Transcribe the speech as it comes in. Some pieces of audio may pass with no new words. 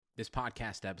This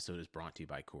podcast episode is brought to you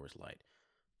by Coors Light.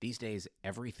 These days,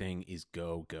 everything is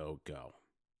go, go, go.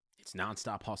 It's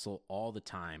nonstop hustle all the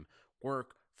time.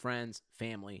 Work, friends,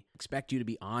 family expect you to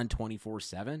be on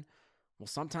 24/7. Well,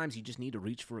 sometimes you just need to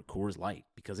reach for a Coors Light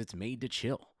because it's made to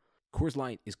chill. Coors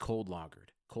Light is cold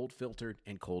lagered, cold filtered,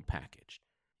 and cold packaged.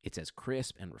 It's as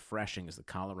crisp and refreshing as the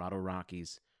Colorado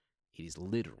Rockies. It is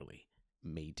literally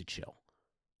made to chill.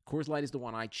 Coors Light is the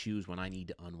one I choose when I need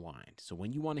to unwind. So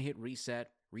when you want to hit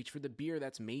reset, reach for the beer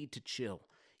that's made to chill.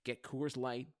 Get Coors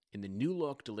Light in the new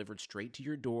look delivered straight to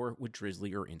your door with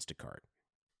Drizzly or Instacart.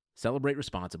 Celebrate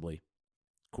responsibly.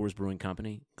 Coors Brewing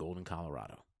Company, Golden,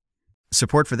 Colorado.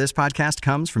 Support for this podcast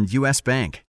comes from U.S.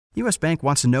 Bank. U.S. Bank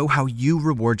wants to know how you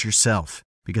reward yourself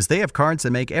because they have cards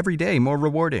that make every day more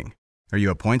rewarding. Are you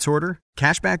a points hoarder,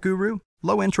 cashback guru,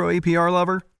 low intro APR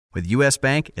lover? With U.S.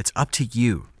 Bank, it's up to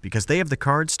you because they have the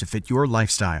cards to fit your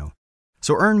lifestyle.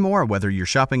 So earn more whether you're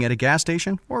shopping at a gas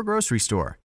station or a grocery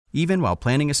store, even while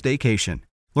planning a staycation.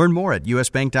 Learn more at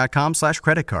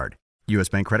usbank.com/creditcard. U.S.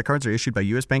 Bank credit cards are issued by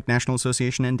U.S. Bank National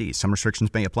Association ND. Some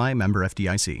restrictions may apply. Member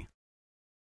FDIC.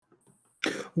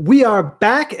 We are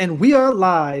back and we are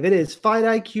live. It is Fight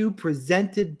IQ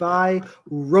presented by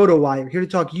RotoWire. Here to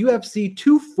talk UFC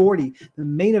 240. The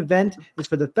main event is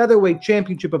for the featherweight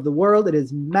championship of the world. It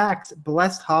is Max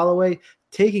Blessed Holloway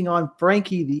taking on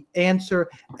Frankie the Answer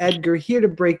Edgar. Here to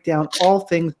break down all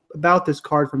things about this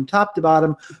card from top to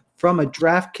bottom from a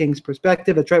DraftKings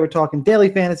perspective. That's right, we're talking daily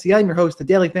fantasy. I'm your host, the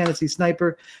Daily Fantasy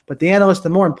Sniper, but the analyst, the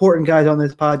more important guys on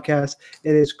this podcast,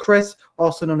 it is Chris,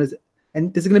 also known as,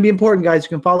 and this is going to be important, guys. You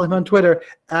can follow him on Twitter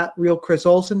at Real Chris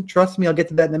Olsen. Trust me, I'll get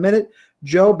to that in a minute.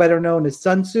 Joe, better known as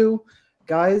Sun Tzu.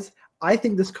 Guys, I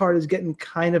think this card is getting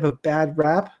kind of a bad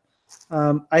rap.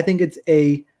 I think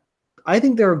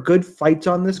there are good fights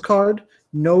on this card.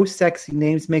 No sexy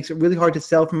names. Makes it really hard to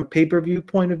sell from a pay-per-view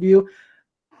point of view.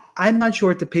 I'm not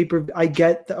sure it's a pay-per-view. I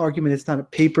get the argument it's not a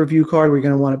pay-per-view card where you're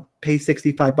going to want to pay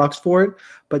 $65 for it.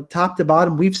 But top to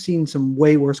bottom, we've seen some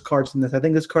way worse cards than this. I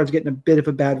think this card's getting a bit of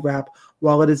a bad rap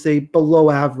while it is a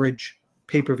below-average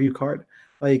pay-per-view card.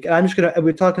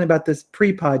 We're talking about this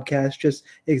pre-podcast, just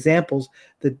examples.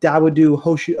 The Dawodu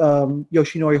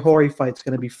Yoshinori Hori fight's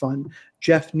going to be fun.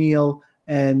 Jeff Neal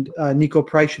and Nico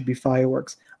Price should be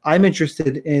fireworks. I'm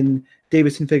interested in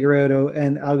Davison Figueiredo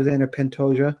and Alexander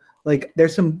Pantoja.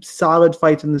 There's some solid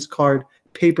fights in this card.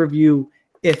 Pay-per-view,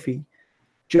 iffy.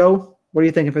 Joe, what are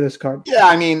you thinking for this card? Yeah,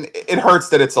 I mean, it hurts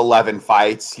that it's 11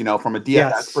 fights, from a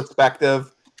DFS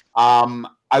perspective.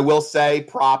 I will say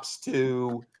props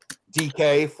to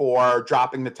DK for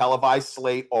dropping the televised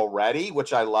slate already,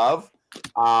 which I love.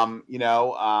 That's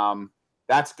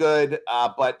good.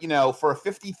 But, for a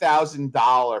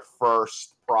 $50,000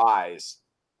 first prize,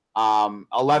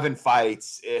 11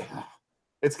 fights,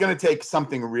 it's going to take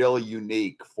something really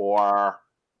unique for,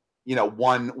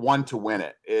 one to win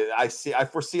it. I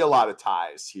foresee a lot of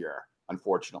ties here,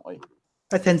 unfortunately.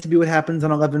 That tends to be what happens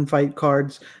on 11 fight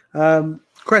cards.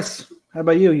 Chris, how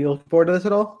about you? You look forward to this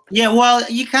at all? Yeah, well,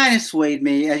 you kind of swayed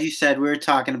me. As you said, we were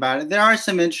talking about it. There are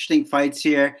some interesting fights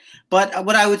here. But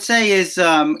what I would say is,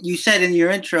 you said in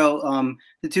your intro,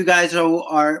 the two guys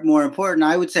are more important.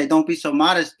 I would say don't be so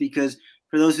modest because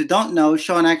for those who don't know,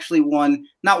 Sean actually won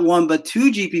not one but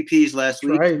two GPPs last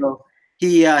week. Right. So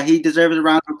he deserves a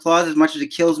round of applause as much as it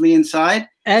kills me inside.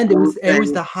 And it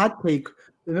was the hot take.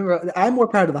 Remember, I'm more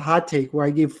proud of the hot take where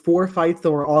I gave 4 fights that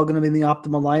were all going to be in the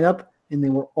optimal lineup, and they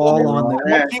were all on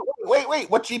there. Wait.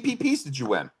 What GPPs did you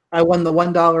win? I won the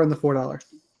 $1 and the $4.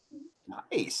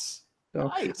 Nice. So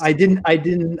nice. I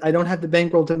don't have the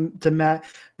bankroll to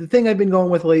max. The thing I've been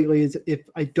going with lately is if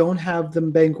I don't have the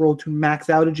bankroll to max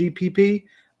out a GPP,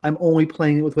 I'm only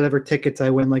playing it with whatever tickets I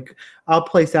win. Like I'll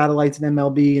play satellites and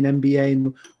MLB and NBA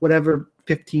and whatever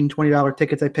 $15, $20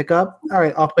 tickets I pick up. All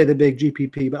right, I'll play the big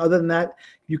GPP. But other than that,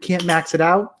 you can't max it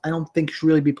out. I don't think you should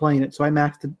really be playing it. So I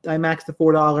maxed the $4, I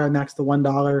maxed the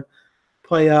 $1,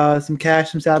 play some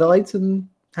cash, some satellites, and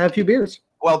have a few beers.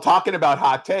 Well, talking about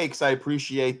hot takes, I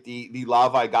appreciate the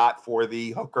love I got for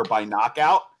the hooker by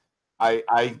knockout. A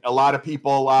lot of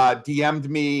people DM'd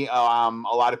me. A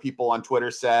lot of people on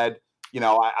Twitter said,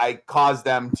 I caused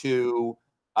them to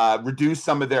reduce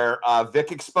some of their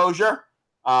Vic exposure.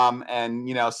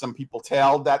 And, some people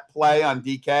tailed that play on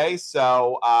DK.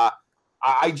 So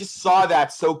I just saw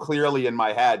that so clearly in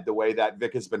my head, the way that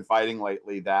Vic has been fighting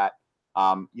lately that,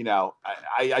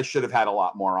 I should have had a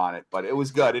lot more on it, but it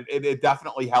was good. It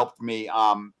definitely helped me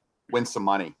win some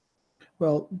money.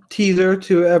 Well, teaser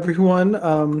to everyone.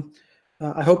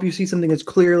 I hope you see something as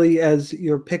clearly as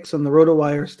your picks on the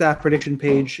RotoWire staff prediction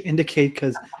page indicate,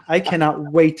 because I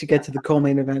cannot wait to get to the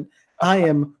co-main event. I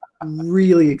am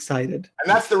really excited. And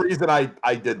that's the reason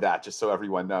I did that, just so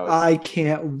everyone knows. I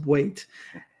can't wait.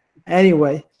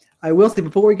 Anyway, I will say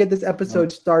before we get this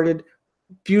episode started,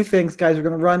 few things, guys. We're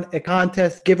going to run a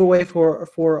contest giveaway for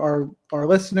our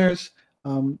listeners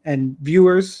and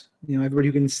viewers. You know, everybody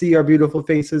who can see our beautiful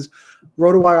faces.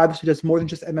 RotoWire obviously does more than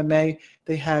just MMA.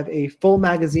 They have a full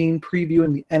magazine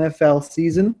previewing the NFL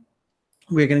season.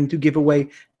 We're going to give away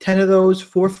 10 of those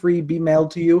for free, be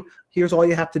mailed to you. Here's all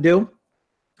you have to do. You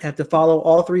have to follow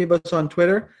all three of us on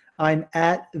Twitter. I'm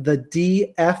at the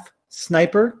DF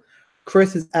Sniper.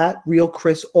 Chris is at Real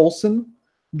Chris Olson.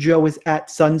 Joe is at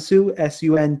Sunsu,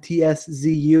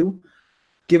 SUNTSZU.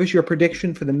 Give us your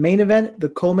prediction for the main event, the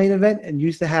co-main event, and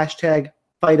use the hashtag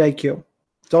FightIQ.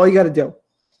 That's all you got to do.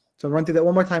 So run through that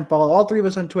one more time. Follow all three of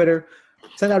us on Twitter.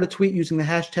 Send out a tweet using the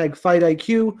hashtag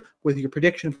FightIQ with your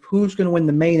prediction of who's going to win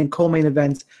the main and co-main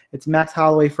events. It's Max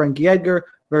Holloway, Frankie Edgar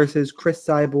versus Chris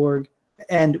Cyborg,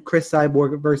 and Chris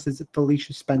Cyborg versus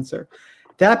Felicia Spencer.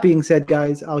 That being said,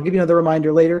 guys, I'll give you another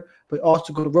reminder later, but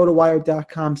also go to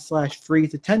rotowire.com/free.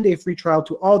 It's a 10-day free trial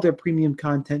to all their premium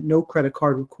content, no credit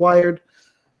card required.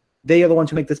 They are the ones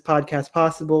who make this podcast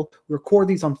possible. We record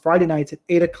these on Friday nights at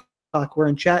 8 o'clock. We're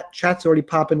in chat. Chat's already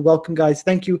popping. Welcome, guys.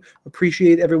 Thank you.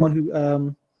 Appreciate everyone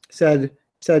who said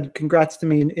congrats to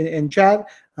me in chat.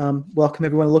 Welcome,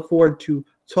 everyone. Look forward to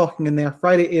talking in there.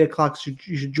 Friday, 8 o'clock. So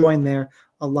you should join there.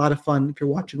 A lot of fun if you're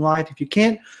watching live. If you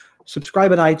can't,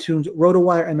 subscribe on iTunes,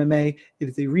 RotoWire MMA. It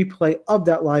is a replay of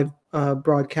that live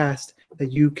broadcast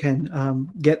that you can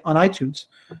get on iTunes.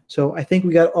 So I think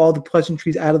we got all the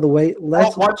pleasantries out of the way.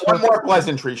 One more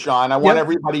pleasantry, Sean. I want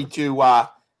everybody to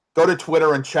go to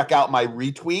Twitter and check out my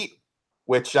retweet,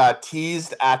 which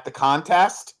teased at the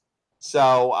contest.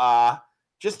 So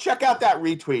just check out that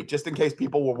retweet, just in case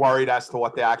people were worried as to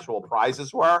what the actual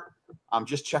prizes were.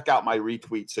 Just check out my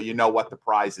retweet so you know what the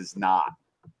prize is not.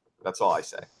 That's all I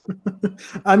say.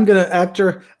 I'm going to,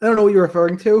 after, I don't know what you're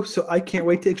referring to, so I can't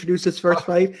wait to introduce this first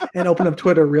fight and open up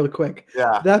Twitter real quick.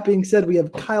 Yeah. That being said, we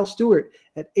have Kyle Stewart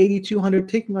at 8,200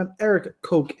 taking on Eric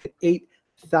Koch at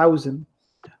 8,000.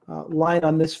 Line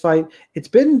on this fight. It's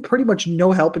been pretty much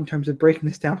no help in terms of breaking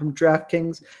this down from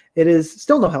DraftKings. It is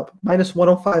still no help. Minus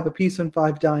 105 a piece on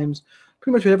 5 dimes.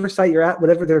 Pretty much whatever site you're at,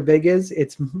 whatever their vig is,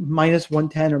 it's minus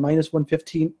 110 or minus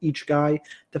 115 each guy.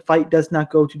 The fight does not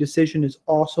go to decision, is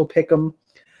also pick 'em.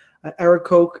 Eric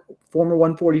Koch, former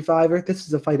 145er. This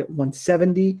is a fight at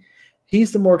 170.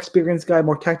 He's the more experienced guy,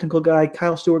 more technical guy.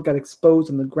 Kyle Stewart got exposed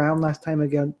on the ground last time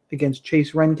against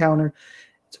Chase Rencounter.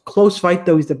 It's a close fight,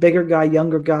 though. He's the bigger guy,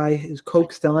 younger guy. Is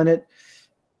Koch still in it?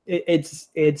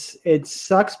 It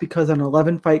sucks because on an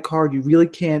 11-fight card, you really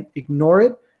can't ignore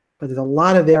it. But there's a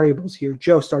lot of variables here.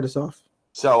 Joe, start us off.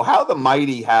 So how the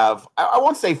mighty have, I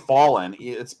won't say fallen.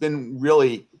 It's been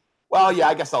really, well, yeah,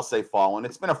 I guess I'll say fallen.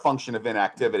 It's been a function of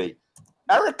inactivity.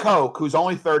 Eric Koch, who's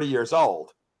only 30 years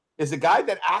old, is a guy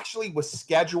that actually was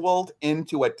scheduled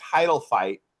into a title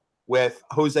fight with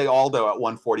Jose Aldo at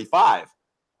 145.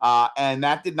 And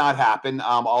that did not happen.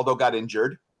 Aldo got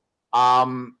injured.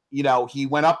 He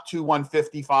went up to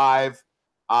 155.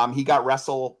 He got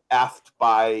wrestle-effed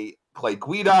by Clay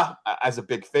Guida as a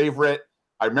big favorite.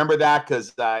 I remember that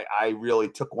because I really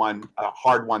took a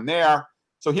hard one there.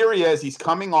 So here he is. He's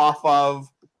coming off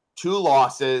of 2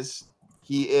 losses.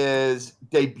 He is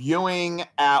debuting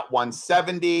at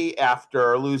 170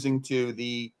 after losing to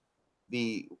the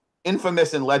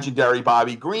infamous and legendary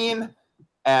Bobby Green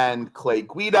and Clay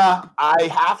Guida. I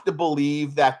have to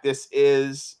believe that this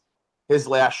is his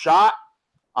last shot.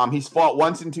 He's fought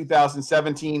once in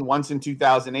 2017, once in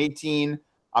 2018.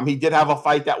 He did have a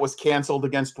fight that was canceled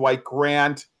against Dwight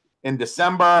Grant in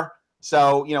December.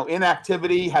 So,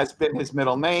 inactivity has been his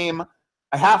middle name.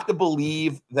 I have to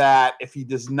believe that if he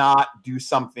does not do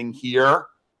something here,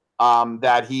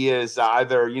 that he is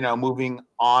either, moving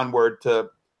onward to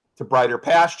brighter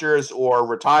pastures or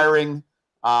retiring.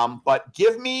 But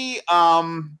give me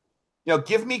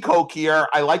Koch here.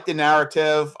 I like the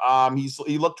narrative.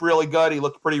 He looked really good. He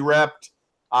looked pretty ripped.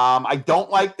 I don't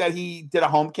like that he did a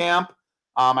home camp.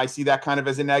 I see that kind of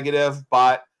as a negative,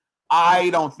 but I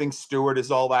don't think Stewart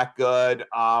is all that good.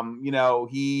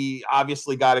 He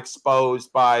obviously got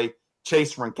exposed by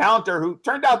Chase Rencounter, who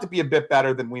turned out to be a bit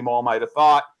better than we all might have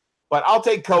thought. But I'll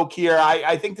take Koch here.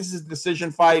 I think this is a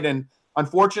decision fight, and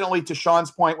unfortunately, to Sean's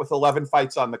point, with 11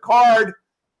 fights on the card,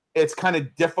 it's kind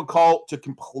of difficult to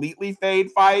completely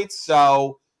fade fights.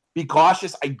 So be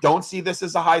cautious. I don't see this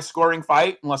as a high-scoring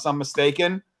fight, unless I'm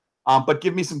mistaken. But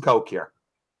give me some Koch here.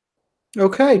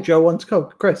 Okay, Joe wants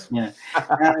Coke. Chris. Yeah,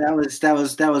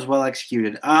 that was well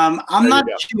executed. I'm not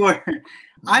sure.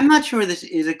 I'm not sure this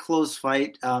is a close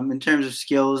fight in terms of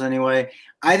skills. Anyway,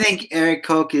 I think Eric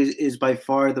Koch is by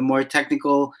far the more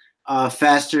technical,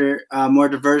 faster, more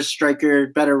diverse striker,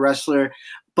 better wrestler.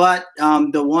 But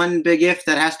the one big if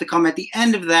that has to come at the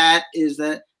end of that is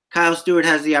that Kyle Stewart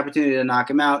has the opportunity to knock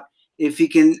him out if he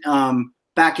can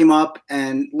back him up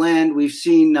and land. We've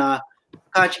seen.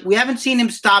 We haven't seen him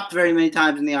stopped very many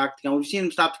times in the octagon. We've seen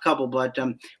him stopped a couple, but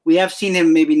we have seen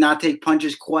him maybe not take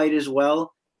punches quite as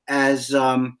well as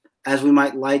we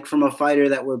might like from a fighter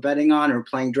that we're betting on or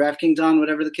playing DraftKings on,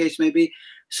 whatever the case may be.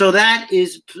 So that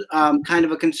is kind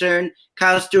of a concern.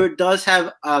 Kyle Stewart does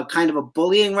have kind of a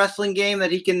bullying wrestling game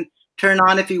that he can turn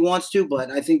on if he wants to, but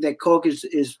I think that Koch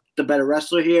is the better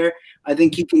wrestler here. I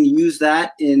think he can use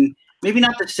that in maybe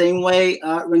not the same way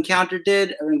Rencounter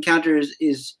did. Rencounter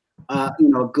is a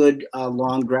good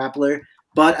long grappler,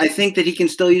 but I think that he can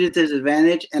still use it to his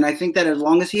advantage. And I think that as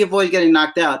long as he avoids getting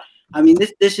knocked out, I mean,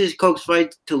 this is Koch's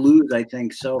fight to lose, I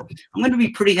think. So I'm going to be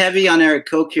pretty heavy on Eric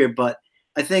Koch here, but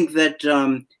I think that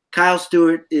Kyle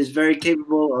Stewart is very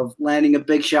capable of landing a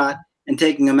big shot and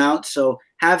taking him out. So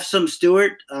have some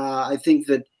Stewart. I think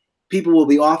that people will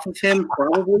be off of him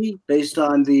probably based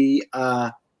on the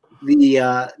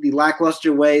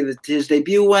lackluster way that his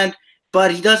debut went.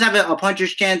 But he does have a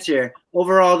puncher's chance here.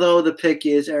 Overall, though, the pick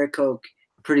is Eric Koch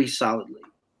pretty solidly.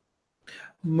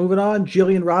 Moving on,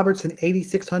 Jillian Robertson,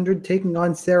 8,600, taking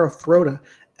on Sarah Frota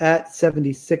at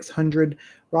 7,600.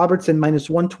 Robertson minus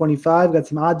 125. Got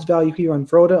some odds value here on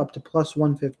Frota up to plus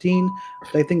 115.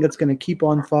 But I think that's going to keep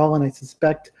on falling. I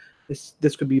suspect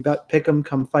this could be about pick 'em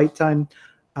come fight time.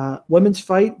 Women's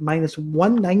fight minus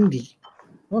 190.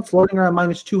 Well, floating around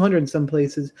minus 200 in some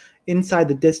places inside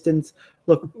the distance.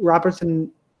 Look,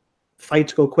 Robertson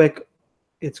fights go quick.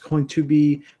 It's going to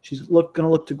be, she's going to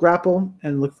look to grapple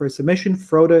and look for a submission.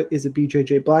 Frota is a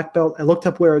BJJ black belt. I looked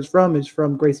up where it's from. It's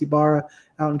from Gracie Barra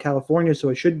out in California, so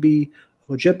it should be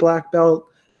a legit black belt.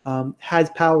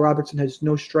 Has power. Robertson has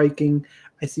no striking.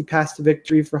 I see past the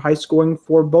victory for high scoring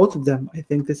for both of them. I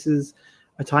think this is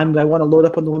a time that I want to load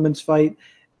up on the women's fight.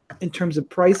 In terms of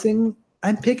pricing,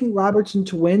 I'm picking Robertson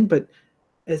to win, but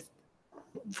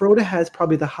Frota has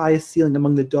probably the highest ceiling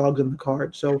among the dogs on the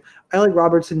card. So I like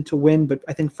Robertson to win, but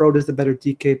I think Frota's the better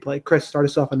DK play. Chris, start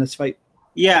us off on this fight.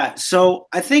 Yeah, so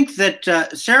I think that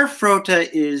Sarah Frota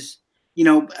is,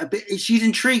 she's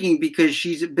intriguing because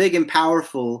she's big and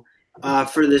powerful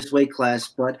for this weight class.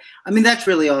 But, I mean, that's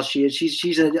really all she is.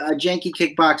 She's a janky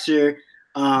kickboxer.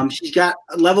 She's got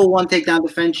a level 1 takedown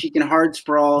defense. She can hard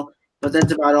sprawl, but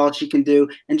that's about all she can do.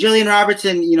 And Jillian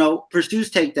Robertson,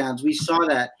 pursues takedowns. We saw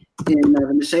that in the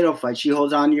Macedo fight. She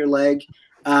holds on to your leg.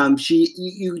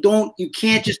 You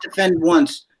can't just defend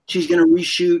once. She's going to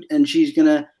reshoot and she's going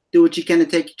to do what she can to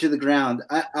take you to the ground.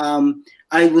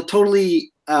 I will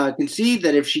totally concede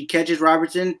that if she catches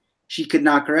Robertson, she could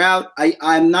knock her out.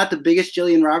 I'm not the biggest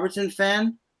Jillian Robertson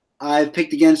fan. I've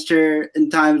picked against her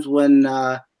in times when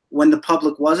the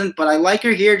public wasn't, but I like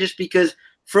her here just because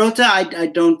Frota, I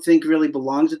don't think really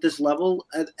belongs at this level.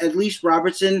 At least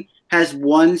Robertson has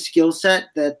one skill set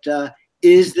that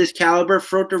is this caliber.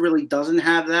 Frota really doesn't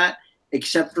have that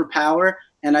except for power.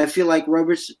 And I feel like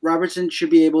Robertson should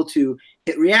be able to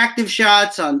hit reactive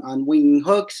shots on winging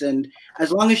hooks. And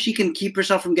as long as she can keep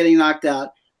herself from getting knocked out,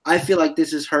 I feel like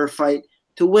this is her fight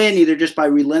to win, either just by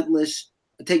relentless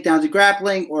takedowns and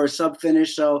grappling or a sub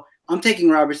finish. So I'm taking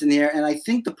Robertson here. And I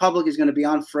think the public is going to be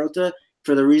on Frota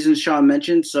for the reasons Sean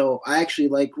mentioned. So I actually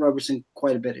like Robertson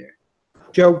quite a bit here.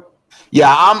 Joe?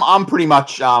 Yeah, I'm pretty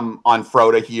much on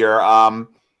Frota here.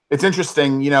 It's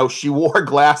interesting, she wore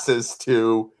glasses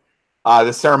to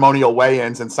the ceremonial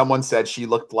weigh-ins, and someone said she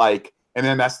looked like an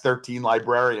MS-13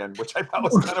 librarian, which I thought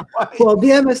was kind of funny. Well,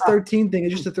 the MS-13 thing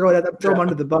is just to throw him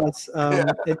under the bus. At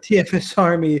TFS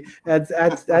Army, that's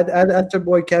our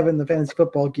boy Kevin, the fantasy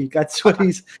football geek. That's what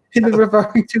he's been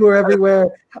referring to her everywhere.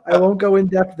 I won't go in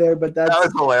depth there, but that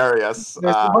was hilarious.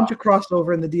 There's a bunch of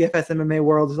crossover in the DFS MMA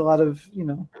world. There's a lot of,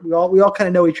 we all kind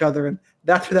of know each other, and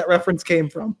that's where that reference came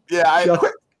from. Yeah,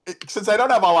 since I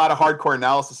don't have a lot of hardcore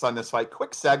analysis on this fight,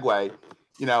 quick segue.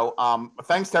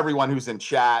 Thanks to everyone who's in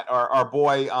chat. Our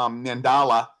boy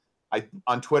Nandala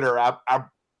on Twitter,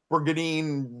 our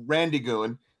Brigadine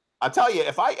Randigoon. I'll tell you,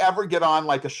 if I ever get on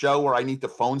like a show where I need to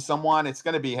phone someone, it's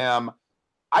going to be him.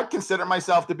 I consider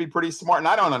myself to be pretty smart, and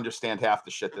I don't understand half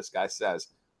the shit this guy says.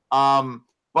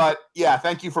 But yeah,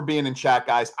 thank you for being in chat,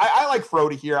 guys. I like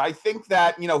Frota here. I think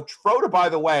that, Frota, by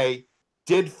the way,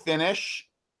 did finish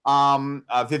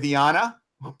Viviana,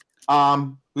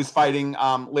 who's fighting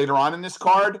later on in this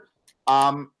card.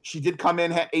 She did come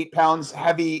in 8 pounds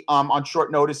heavy on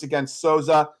short notice against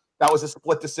Souza. That was a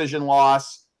split decision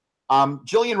loss.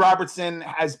 Jillian Robertson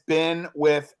has been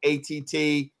with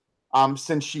ATT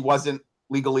since she wasn't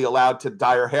legally allowed to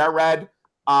dye her hair red.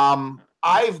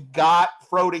 I've got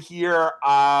Frode here.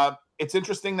 It's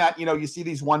interesting that, you see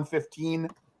these 115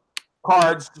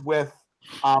 cards with,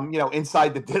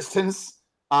 inside the distance,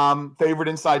 favored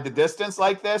inside the distance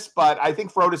like this. But I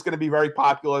think Frode is going to be very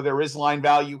popular. There is line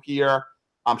value here.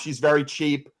 She's very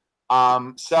cheap.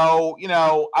 So,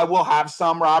 I will have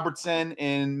some Robertson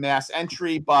in mass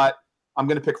entry, but I'm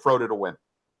going to pick Frode to win.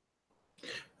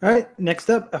 All right,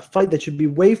 next up, a fight that should be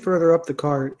way further up the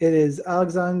card. It is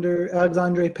Alexandre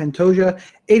Pantoja,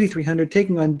 8,300,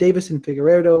 taking on Davison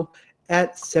Figueiredo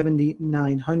at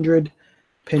 7,900.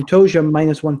 Pantoja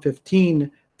minus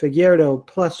 115, Figueiredo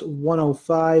plus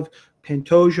 105.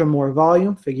 Pantoja more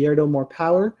volume, Figueiredo more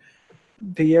power.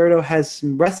 Figueiredo has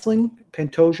some wrestling.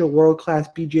 Pantoja world-class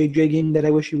BJJ game that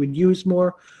I wish he would use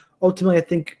more. Ultimately, I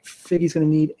think Figgy's going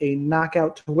to need a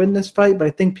knockout to win this fight, but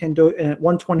I think Pantoja at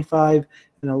 125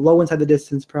 and a low inside the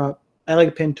distance prop. I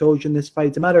like Pantoja in this fight.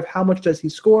 It's a matter of how much does he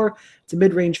score. It's a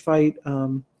mid-range fight.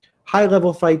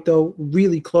 High-level fight, though,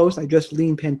 really close. I just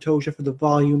lean Pantoja for the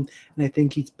volume, and I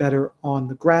think he's better on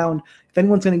the ground. If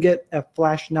anyone's going to get a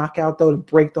flash knockout, though, to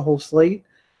break the whole slate,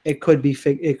 it could be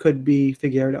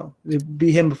Figueiredo. It'd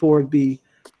be him before it'd be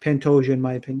Pantoja, in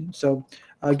my opinion. So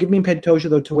give me Pantoja,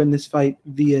 though, to win this fight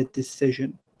via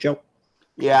decision. Joe?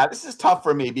 Yeah, this is tough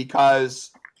for me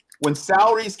because when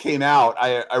salaries came out,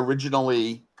 I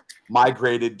originally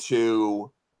migrated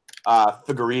to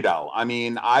Figueiredo. I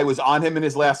mean, I was on him in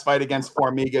his last fight against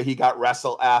Formiga. He got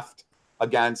wrestle-effed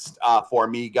against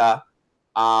Formiga.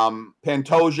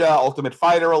 Pantoja, Ultimate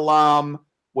Fighter alum,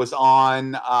 was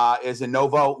on is a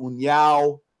Novo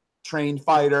União trained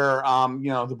fighter.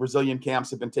 The Brazilian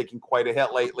camps have been taking quite a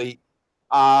hit lately.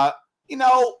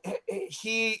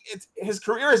 His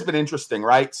career has been interesting,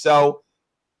 right? So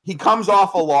he comes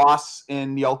off a loss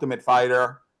in the Ultimate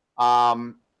Fighter.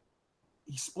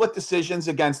 He split decisions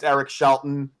against Eric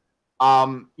Shelton.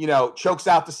 Chokes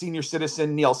out the senior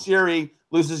citizen Neil Seery,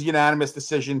 loses unanimous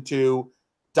decision to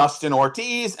Dustin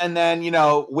Ortiz, and then,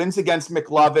 wins against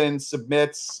McLovin,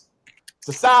 submits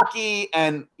Sasaki.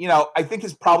 And, I think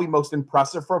his probably most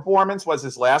impressive performance was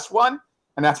his last one.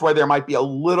 And that's why there might be a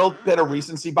little bit of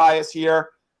recency bias here.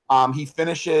 He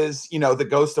finishes, the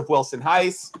ghost of Wilson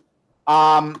Heiss.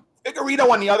 Figueiredo,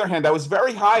 on the other hand, I was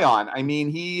very high on. I mean,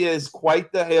 he is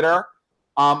quite the hitter.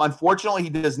 Unfortunately, he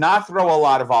does not throw a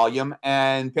lot of volume,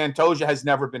 and Pantoja has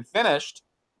never been finished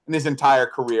in his entire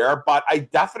career. But I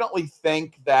definitely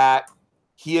think that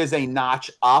he is a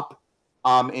notch up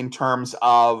in terms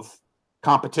of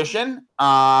competition.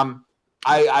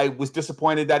 I was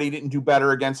disappointed that he didn't do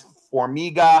better against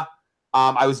Formiga.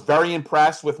 I was very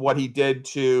impressed with what he did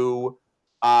to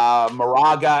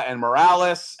Moraga and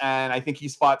Morales, and I think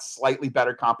he's fought slightly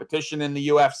better competition in the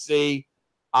UFC.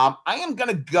 I am going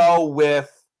to go with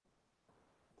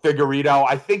Figueiredo.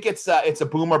 I think it's a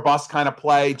boom or bust kind of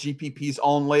play. GPPs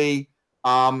only.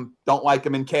 Don't like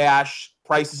him in cash.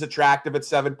 Price is attractive at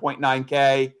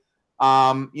 7.9K.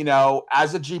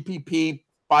 As a GPP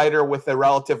fighter with a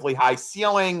relatively high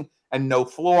ceiling and no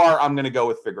floor, I'm going to go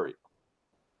with Figueiredo.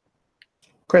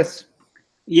 Chris?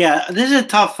 Yeah, this is a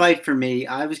tough fight for me.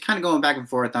 I was kind of going back and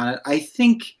forth on it. I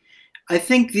think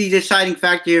the deciding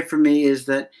factor here for me is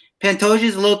that Pantoja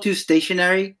is a little too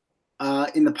stationary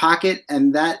in the pocket,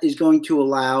 and that is going to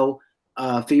allow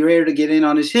Figueiredo to get in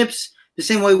on his hips the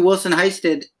same way Wilson Heiss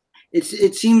did.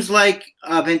 It seems like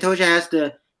Pantoja has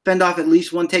to fend off at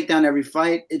least one takedown every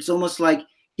fight. It's almost like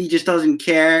he just doesn't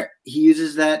care. He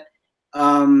uses that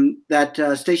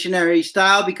stationary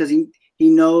style because he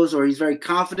knows, or he's very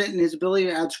confident in his ability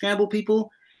to out-scramble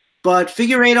people. But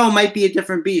Figueiredo might be a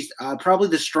different beast. Probably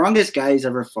the strongest guy he's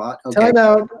ever fought. Okay. Time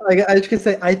out. I was gonna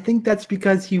say, I think that's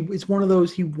because it's one of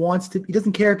those he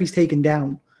doesn't care if he's taken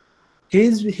down.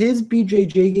 His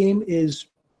BJJ game is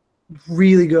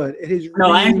really good. It is. No,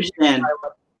 really, I understand.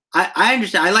 I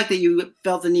understand. I like that you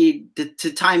felt the need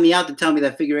to time me out to tell me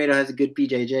that Figueiredo has a good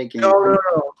BJJ game. No.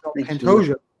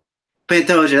 Pantoja.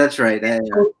 Pantoja, that's right. Yeah.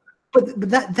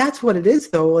 But that's what it is,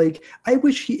 though. Like, I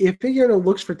wish if Figueiredo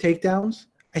looks for takedowns,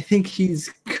 I think he's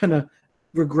gonna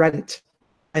regret it.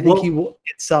 I think he will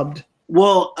get subbed.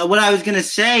 Well, what I was gonna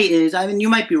say is, I mean, you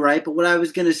might be right, but what I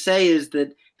was gonna say is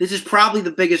that this is probably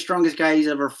the biggest, strongest guy he's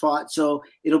ever fought. So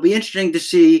it'll be interesting to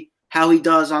see how he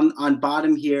does on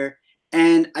bottom here.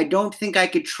 And I don't think I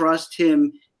could trust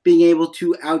him being able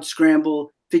to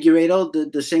out-scramble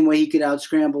Figueiredo the same way he could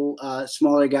out-scramble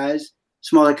smaller guys,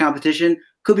 smaller competition.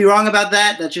 Could be wrong about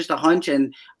that. That's just a hunch,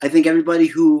 and I think everybody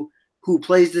who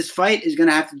plays this fight is going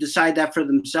to have to decide that for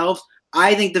themselves.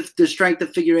 I think the strength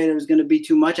of Figueiredo is going to be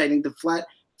too much. I think the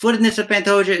flat-footedness of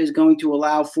Pantoja is going to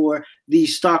allow for the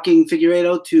stalking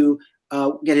Figueiredo to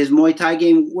get his Muay Thai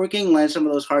game working, land some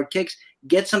of those hard kicks,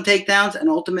 get some takedowns, and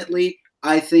ultimately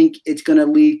I think it's going to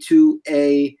lead to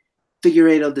a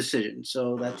Figueiredo decision.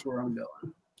 So that's where I'm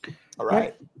going. All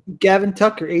right. Gavin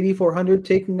Tucker, 8,400,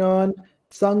 taking on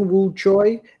Sung Woo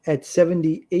Choi at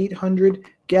 7,800.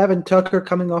 Gavin Tucker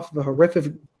coming off of a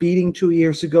horrific beating 2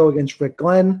 years ago against Rick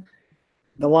Glenn.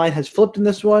 The line has flipped in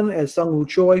this one as Sung Woo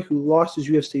Choi, who lost his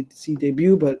UFC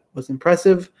debut but was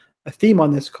impressive. A theme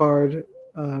on this card,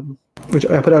 which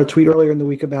I put out a tweet earlier in the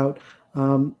week about.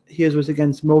 His was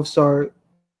against Movsar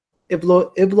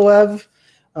Ivloev.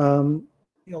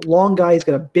 Long guy, he's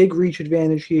got a big reach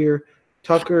advantage here.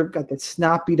 Tucker got that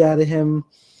snot beat out of him.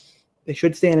 They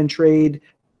should stand and trade.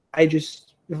 If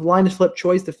the line is flipped,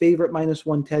 Choi's the favorite,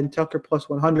 -110. Tucker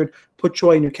 +100. Put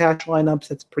Choi in your cash lineups.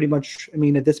 That's pretty much,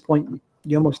 at this point,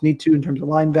 you almost need to in terms of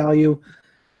line value.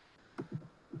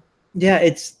 Yeah,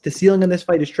 it's the ceiling on this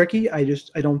fight is tricky. I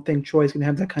don't think Choi is going to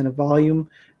have that kind of volume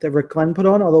that Rick Glenn put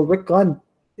on, although Rick Glenn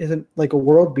isn't like a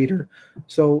world beater.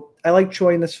 So I like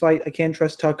Choi in this fight. I can't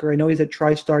trust Tucker. I know he's at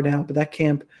TriStar now, but that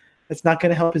camp, that's not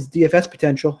going to help his DFS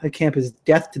potential. That camp is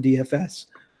death to DFS.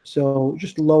 So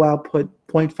just low output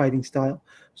point fighting style.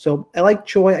 So I like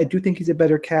Choi. I do think he's a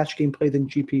better cash game play than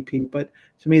GPP, but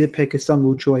to me the pick is Sung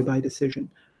Woo Choi by decision.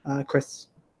 Chris.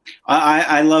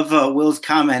 I love Will's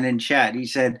comment in chat. He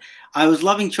said, I was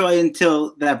loving Choi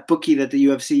until that bookie that the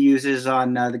UFC uses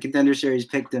on the Contender Series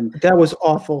picked him. That was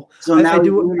awful. So now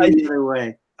the other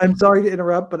way. I'm sorry to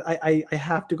interrupt, but I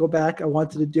have to go back. I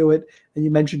wanted to do it, and you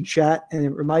mentioned chat, and it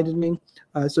reminded me.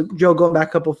 So, Joe, going back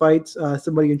a couple fights,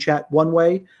 somebody in chat, One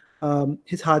Way,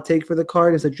 his hot take for the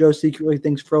card is that Joe secretly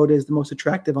thinks Froda is the most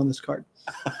attractive on this card.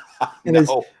 And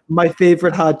it's my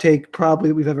favorite hot take probably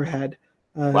that we've ever had.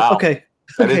 Wow. Okay.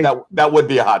 That would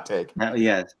be a hot take.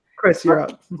 Yes. Chris, you're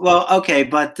up. Well, okay,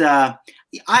 but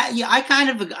I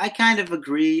kind of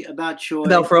agree about Choi.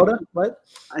 About Froda? What?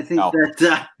 I think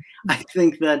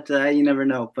that you never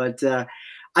know, but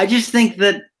I just think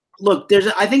that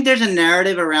I think there's a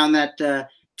narrative around that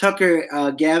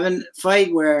Tucker Gavin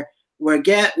fight where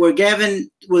Gavin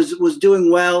was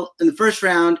doing well in the first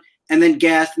round and then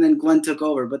gassed and then Glenn took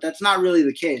over, but that's not really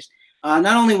the case.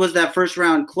 Not only was that first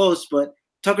round close, but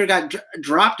Tucker got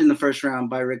dropped in the first round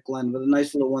by Rick Glenn with a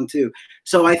nice little 1-2.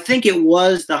 So I think it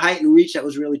was the height and reach that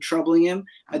was really troubling him.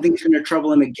 I think it's going to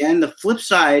trouble him again. The flip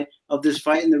side of this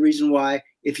fight, and the reason why,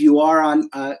 if you are on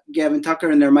Gavin Tucker,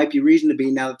 and there might be reason to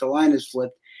be now that the line is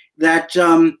flipped, that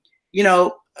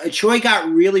Choi got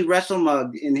really wrestle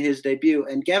mugged in his debut,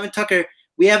 and Gavin Tucker,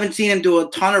 we haven't seen him do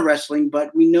a ton of wrestling, but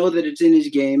we know that it's in his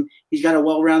game. He's got a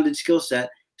well-rounded skill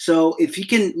set. So if he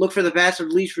can look for the passive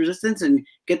least resistance and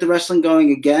get the wrestling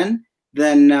going again,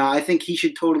 then I think he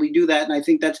should totally do that. And I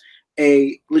think that's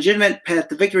a legitimate path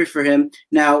to victory for him.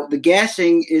 Now, the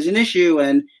gassing is an issue,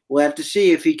 and we'll have to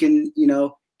see if he can,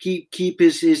 keep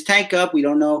his tank up. We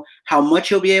don't know how much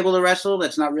he'll be able to wrestle.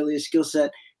 That's not really a skill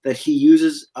set that he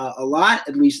uses a lot,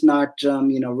 at least not,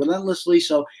 relentlessly.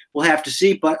 So we'll have to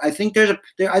see. But I think there's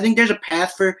a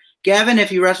path for Gavin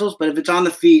if he wrestles. But if it's on the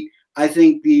feet, I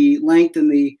think the length and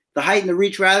the height and the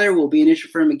reach, rather, will be an issue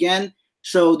for him again.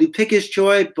 So the pick is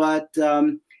Choi, but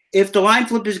if the line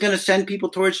flip is going to send people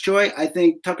towards Choi, I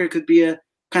think Tucker could be a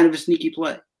kind of a sneaky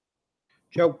play.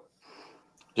 Joe.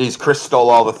 Geez, Chris stole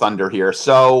all the thunder here.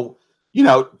 So,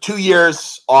 2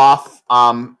 years off,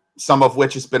 some of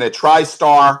which has been at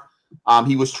TriStar.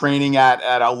 He was training at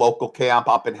a local camp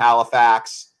up in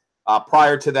Halifax.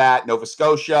 Prior to that, Nova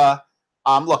Scotia.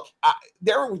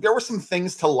 There were some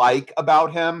things to like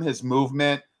about him, his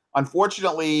movement.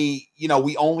 Unfortunately,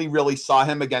 we only really saw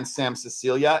him against Sam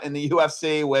Cecilia in the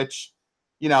UFC, which,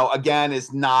 again,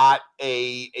 is not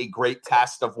a great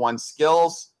test of one's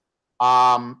skills.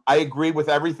 I agree with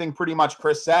everything pretty much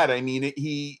Chris said. I mean,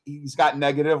 he's got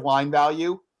negative line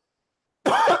value.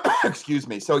 Excuse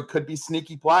me. So it could be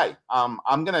sneaky play. I'm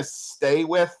going to stay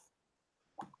with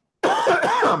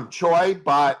Choi,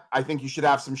 but I think you should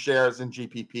have some shares in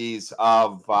GPPs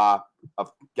of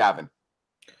Gavin.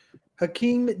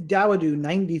 Hakeem Dawodu,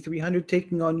 9,300,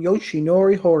 taking on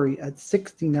Yoshinori Hori at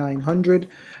 6,900.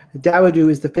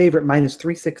 Dawodu is the favorite,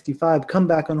 -365.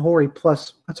 Comeback on Hori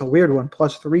plus, that's a weird one,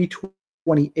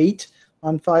 +328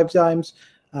 on 5 times.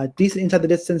 Decent inside the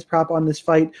distance prop on this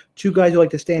fight. Two guys who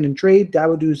like to stand and trade.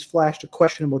 Dawodu's flashed a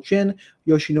questionable chin.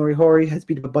 Yoshinori Hori has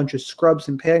beat up a bunch of scrubs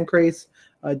and pancrase.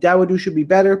 Dawodu should be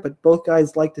better, but both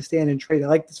guys like to stand and trade. I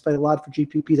like this fight a lot for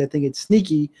GPPs. I think it's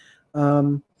sneaky.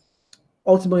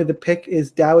 Ultimately, the pick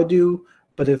is Dawodu,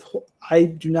 but if I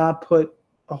do not put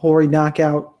a Hori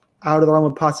knockout out of the realm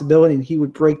of possibility, and he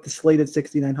would break the slate at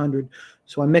 6,900.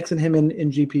 So I'm mixing him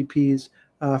in GPPs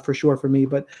for sure for me.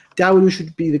 But Dawodu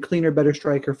should be the cleaner, better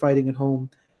striker fighting at home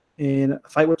in a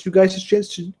fight where two guys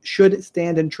should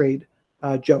stand and trade.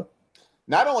 Joe.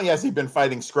 Not only has he been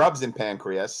fighting scrubs in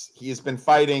Pancreas, he has been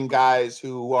fighting guys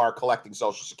who are collecting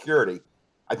Social Security.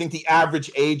 I think the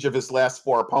average age of his last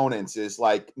 4 opponents is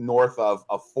like north of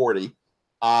 40.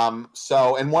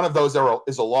 And one of those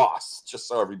is a loss, just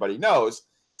so everybody knows.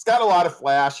 He's got a lot of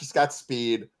flash. He's got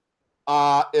speed.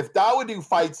 If Dawodu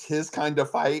fights his kind of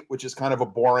fight, which is kind of a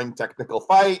boring technical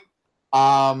fight,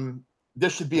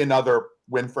 this should be another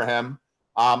win for him.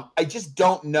 I just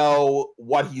don't know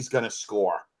what he's going to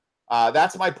score.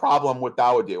 That's my problem with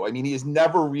Dawodu. I mean, he has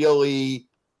never really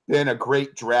been a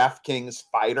great DraftKings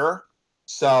fighter.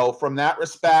 So from that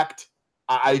respect,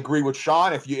 I agree with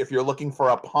Sean. If you're looking for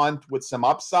a punt with some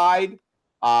upside,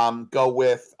 go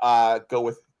with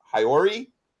Hori.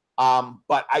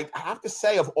 But I have to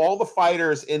say, of all the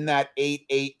fighters in that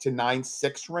 8-8 to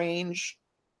 9-6 range,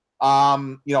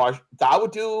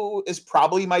 Dawodu is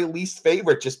probably my least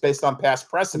favorite just based on past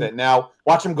precedent. Now,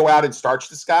 watch him go out and starch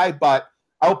this guy, but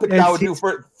I'll pick Dawodu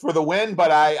for the win.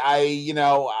 But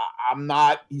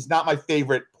he's not my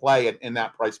favorite play in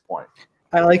that price point.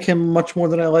 I like him much more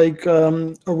than I like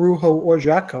Araujo or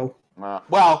Jaco.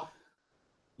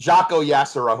 Jaco,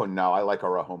 yes. Araujo, no. I like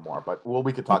Araujo more, but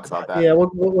we could talk about that. Yeah,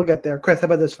 we'll get there. Chris, how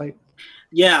about this fight?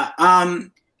 Yeah.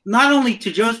 Not only, to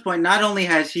Joe's point, not only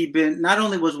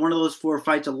was one of those 4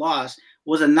 fights a loss,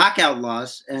 was a knockout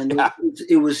loss, and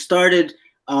it was started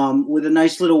with a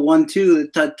nice little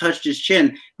 1-2 that touched his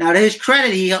chin. Now, to his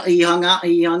credit, he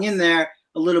hung in there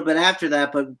a little bit after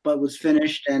that, but was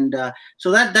finished, and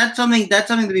so that's something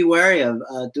to be wary of.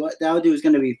 Dawodu is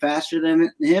going to be faster than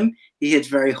him. He hits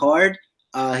very hard.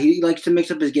 He likes to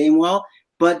mix up his game well,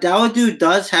 but Dawodu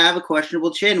does have a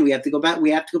questionable chin. We have to go back to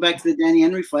the Danny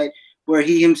Henry fight where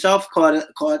he himself caught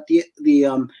the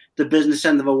business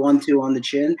end of a 1-2 on the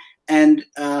chin. And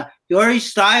Hori's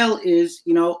style is,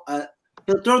 he'll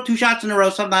throw 2 shots in a row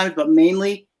sometimes, but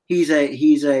mainly he's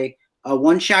a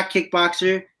one-shot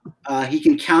kickboxer. He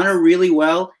can counter really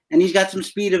well, and he's got some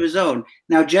speed of his own.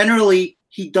 Now, generally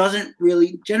his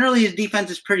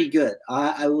defense is pretty good.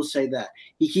 I will say that.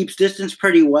 He keeps distance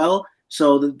pretty well,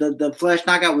 so the flash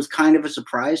knockout was kind of a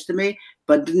surprise to me.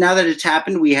 But now that it's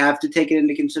happened, we have to take it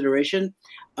into consideration.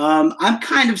 I'm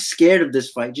kind of scared of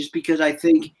this fight just because I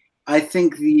think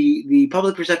the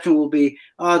public perception will be,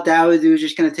 Dawodu is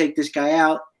just going to take this guy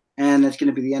out, and that's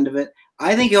going to be the end of it.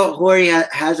 I think Hori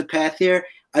has a path here.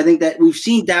 I think that we've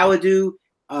seen Dawodu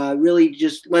really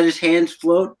just let his hands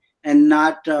float and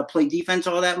not play defense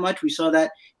all that much. We saw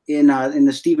that in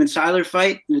the Steven Seiler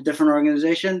fight in a different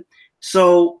organization.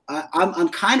 So I'm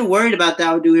kind of worried about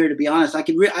Dawodu here, to be honest. I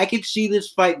could see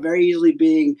this fight very easily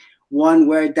being one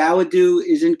where Dawodu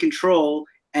is in control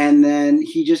and then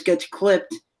he just gets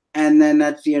clipped, and then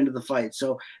that's the end of the fight.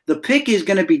 So the pick is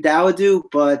going to be Dawodu,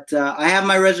 but I have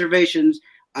my reservations.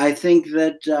 I think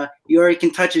that Hori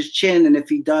can touch his chin, and if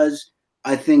he does,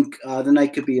 I think the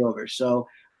night could be over. So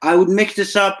I would mix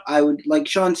this up. I would, like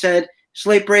Sean said,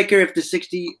 slate breaker if the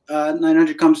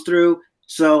 6,900 comes through.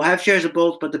 So have shares of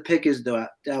both, but the pick is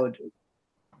Dawodu.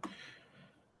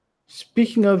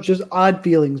 Speaking of just odd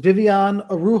feelings, Viviane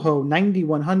Araujo,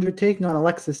 9,100, taking on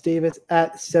Alexis Davis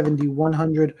at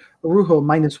 7,100. Araujo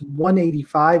minus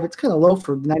 185. It's kind of low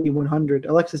for 9,100.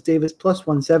 Alexis Davis plus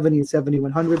 170 at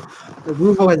 7,100.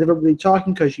 Araujo has everybody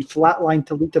talking because she flatlined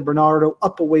Talita Bernardo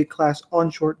up a weight class on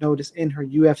short notice in her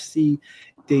UFC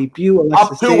debut.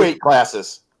 Alexis Davis, weight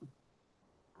classes.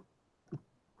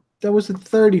 That was at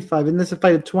 35. Isn't this a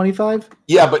fight at 25?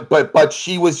 Yeah, but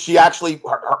she actually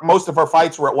most of her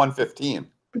fights were at 115.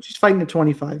 But she's fighting at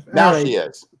 25. Now she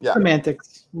is. Yeah.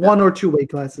 Semantics. Yeah. 1 or 2 weight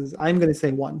classes. I'm going to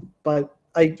say 1, but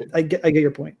I get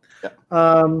your point. Yeah.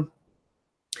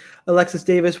 Alexis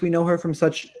Davis, we know her from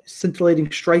such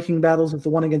scintillating striking battles as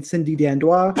the one against Cindy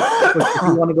Dandois. If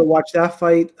you want to go watch that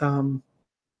fight,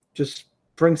 just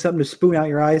bring something to spoon out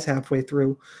your eyes halfway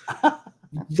through.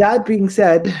 That being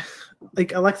said,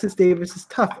 like, Alexis Davis is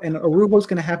tough, and Araujo's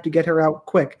going to have to get her out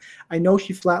quick. I know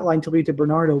she flatlined Talita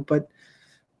Bernardo, but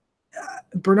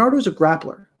Bernardo's a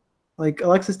grappler. Like,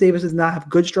 Alexis Davis does not have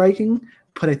good striking,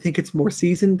 but I think it's more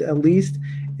seasoned, at least.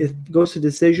 It goes to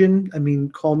decision. I mean,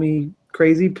 call me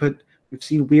crazy, but we've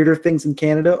seen weirder things in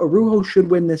Canada. Araujo should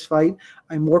win this fight.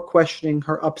 I'm more questioning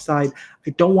her upside.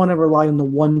 I don't want to rely on the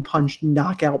one-punch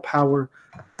knockout power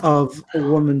of a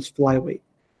woman's flyweight.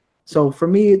 So for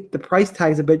me, the price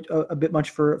tag is a bit much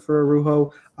for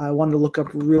Araujo. I wanted to look up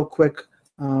real quick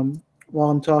while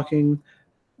I'm talking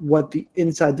what the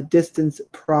inside the distance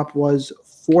prop was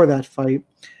for that fight,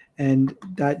 and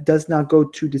that does not go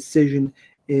to decision,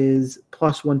 is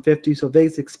plus 150. So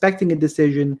Vegas expecting a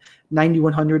decision,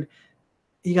 9,100.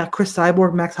 You got Chris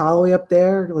Cyborg, Max Holloway up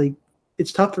there. Like,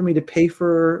 it's tough for me to pay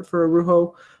for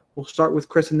Araujo. We'll start with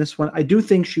Chris in this one. I do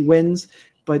think she wins,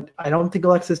 but I don't think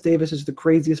Alexis Davis is the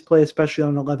craziest play, especially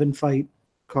on an 11-fight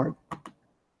card.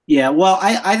 Yeah, well,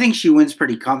 I think she wins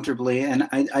pretty comfortably, and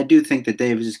I do think that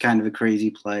Davis is kind of a crazy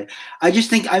play. I just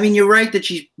think, I mean, you're right that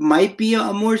she might be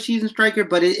a more seasoned striker,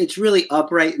 but it's really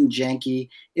upright and janky.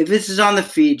 If this is on the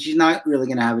feet, she's not really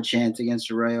going to have a chance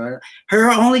against Arroyo.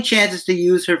 Her only chance is to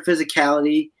use her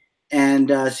physicality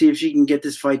and see if she can get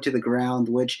this fight to the ground,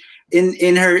 which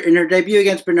in her debut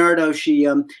against Bernardo, she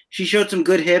showed some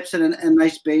good hips and a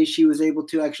nice base. She was able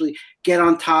to actually get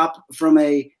on top from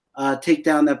a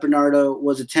takedown that Bernardo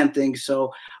was attempting. So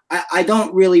I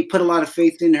don't really put a lot of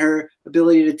faith in her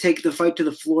ability to take the fight to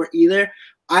the floor either.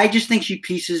 I just think she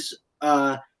pieces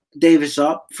Davis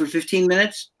up for 15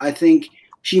 minutes. I think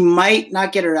she might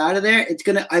not get her out of there.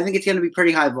 I think it's gonna be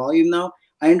pretty high volume though.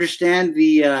 I understand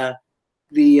the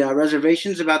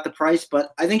reservations about the price,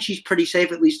 but I think she's pretty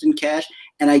safe, at least in cash.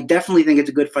 And I definitely think it's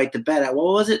a good fight to bet at.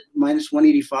 What was it? Minus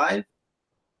 185?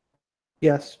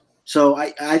 Yes. So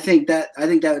I think that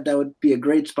would be a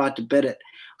great spot to bet it.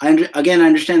 I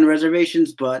understand the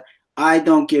reservations, but I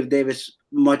don't give Davis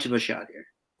much of a shot here.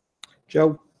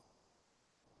 Joe,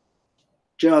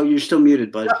 you're still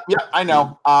muted, bud. Yeah, I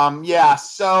know.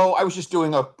 So I was just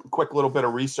doing a quick little bit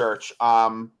of research.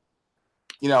 Araujo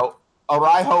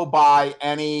by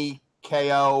any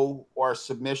KO or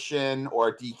submission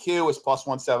or DQ is plus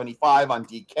 175 on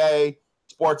DK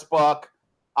Sportsbook.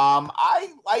 I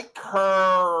like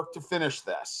her to finish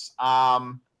this.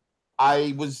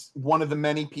 I was one of the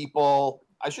many people,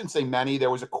 I shouldn't say many, there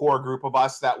was a core group of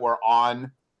us that were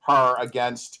on her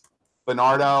against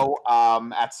Bernardo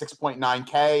at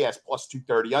 6.9K as plus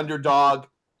 230 underdog.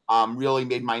 Really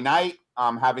made my night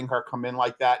having her come in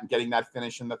like that and getting that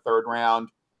finish in the third round.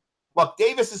 Look,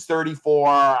 Davis is 34.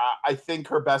 I think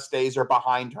her best days are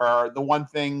behind her. The one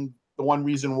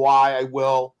reason why I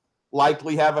will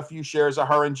likely have a few shares of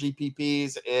her in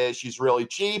GPPs is she's really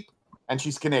cheap and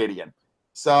she's Canadian.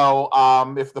 So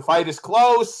if the fight is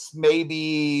close,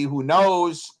 maybe, who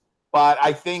knows? But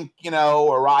I think,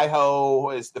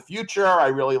 Araujo is the future. I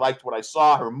really liked what I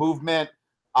saw, her movement.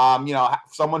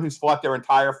 Someone who's fought their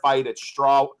entire career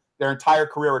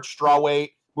at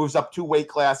strawweight, moves up 2 weight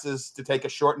classes to take a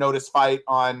short notice fight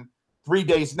on 3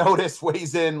 days notice,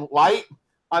 weighs in light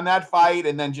on that fight,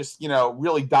 and then just,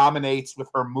 really dominates with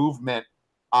her movement.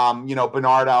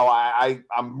 Bernardo,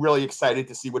 I'm really excited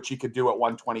to see what she could do at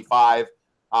 125.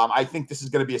 I think this is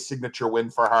going to be a signature win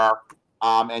for her,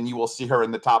 and you will see her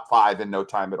in the top 5 in no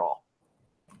time at all.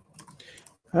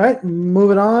 All right,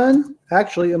 moving on.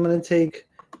 Actually, I'm going to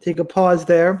take a pause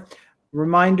there.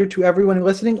 Reminder to everyone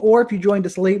listening, or if you joined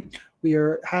us late, we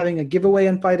are having a giveaway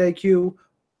on Fight IQ.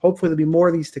 Hopefully there'll be more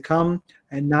of these to come,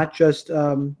 and not just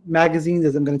magazines,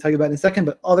 as I'm going to tell you about in a second,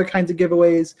 but other kinds of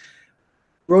giveaways.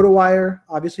 RotoWire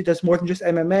obviously does more than just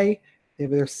MMA. They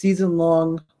have their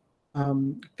season-long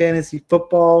fantasy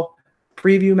football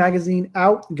preview magazine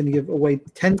out. I'm going to give away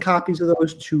 10 copies of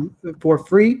those for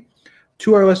free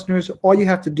to our listeners. All you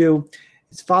have to do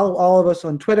is follow all of us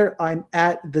on Twitter. I'm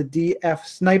at the DF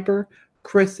Sniper.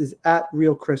 Chris is at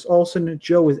Real Chris Olson.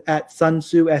 Joe is at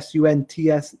Suntzu,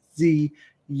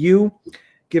 SUNTSZU.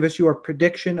 Give us your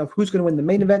prediction of who's going to win the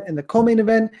main event and the co-main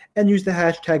event, and use the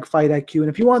hashtag FightIQ. And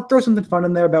if you want, throw something fun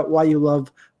in there about why you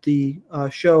love the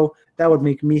show. That would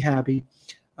make me happy.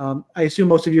 I assume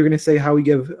most of you are going to say how we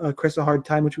give Chris a hard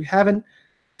time, which we haven't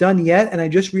done yet. And I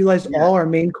just realized all our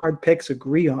main card picks I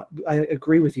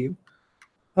agree with you.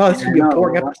 Oh, this could be a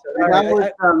boring episode.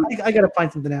 I got to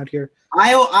find something out here.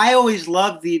 I always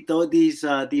love these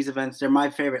events. They're my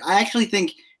favorite. I actually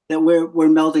think that we're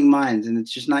melding minds, and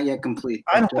it's just not yet complete.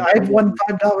 I've won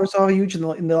 $5 off huge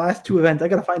in the last 2 events. I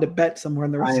got to find a bet somewhere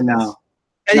in the rest. I know.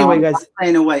 Anyway, guys,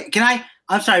 playing away.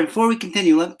 I'm sorry. Before we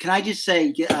continue, can I just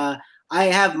say I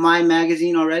have my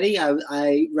magazine already.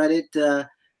 I read it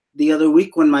the other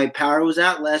week when my power was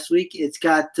out last week. It's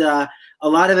got a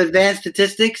lot of advanced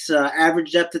statistics,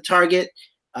 average depth of target,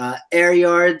 air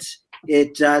yards.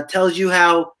 It tells you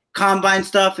how combine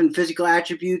stuff and physical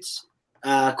attributes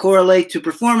correlate to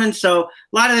performance. So a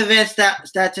lot of advanced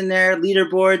stats in there,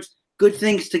 leaderboards, good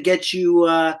things to get you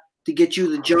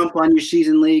the jump on your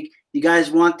season league. You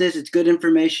guys want this? It's good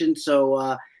information.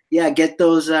 So get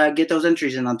those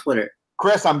entries in on Twitter.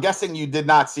 Chris, I'm guessing you did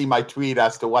not see my tweet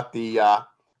as to what the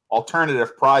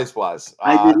alternative prize was.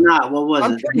 I did not. What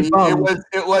was it?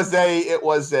 It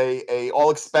was a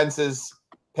all expenses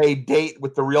paid date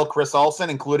with the real Chris Olsen,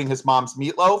 including his mom's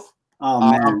meatloaf. Oh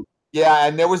man. Yeah,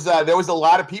 and there was a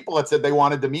lot of people that said they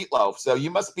wanted the meatloaf. So you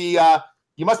must be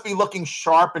looking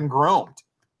sharp and groomed.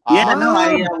 Yeah, no,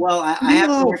 I have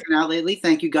been working out lately.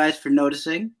 Thank you guys for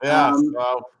noticing. Yeah.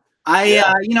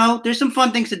 There's some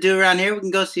fun things to do around here. We can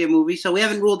go see a movie. So we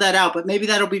haven't ruled that out, but maybe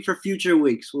that'll be for future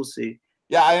weeks. We'll see.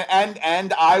 Yeah,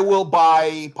 and I will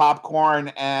buy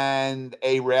popcorn and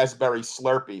a raspberry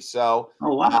Slurpee. So,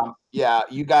 oh wow,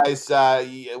 you guys,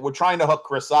 we're trying to hook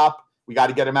Chris up. We got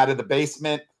to get him out of the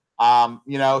basement.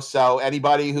 So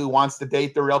anybody who wants to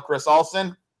date the real Chris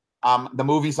Olsen, the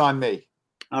movie's on me.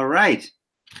 All right.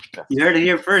 You heard it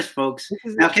here first, folks.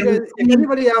 Now, if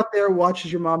anybody out there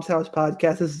watches Your Mom's House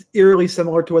podcast, this is eerily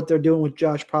similar to what they're doing with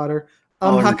Josh Potter.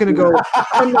 I'm not going to go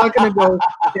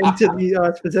into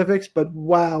the specifics, but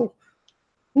wow.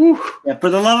 Whew. Yeah, for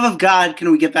the love of God,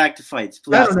 can we get back to fights,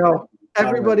 please? I don't know.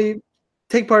 Everybody,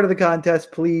 take part of the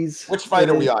contest, please. Which fight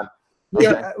are we on? We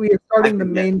are starting the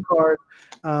main card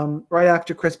right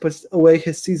after Chris puts away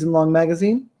his season-long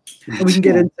magazine. And we can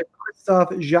get into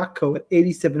Christophe Jacko at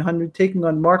 8,700, taking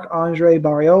on Marc-Andre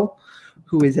Barriault,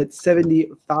 who is at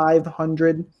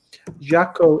 7,500.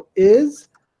 Jacko is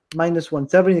minus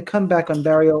 170. The comeback on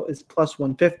Barriault is plus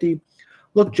 150.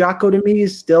 Look, Jacko to me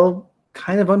is still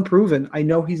kind of unproven. I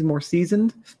know he's more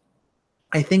seasoned.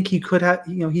 I think he could have,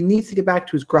 he needs to get back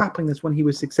to his grappling. That's when he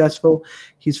was successful.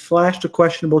 He's flashed a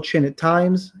questionable chin at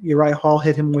times. Uriah Hall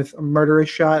hit him with a murderous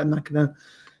shot. I'm not going to,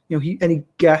 he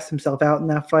gassed himself out in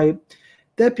that fight.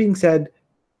 That being said,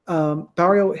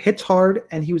 Barriault hits hard,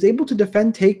 and he was able to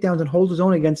defend takedowns and hold his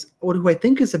own against who I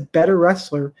think is a better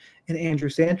wrestler in Andrew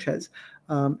Sanchez.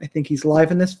 I think he's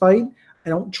live in this fight. I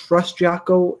don't trust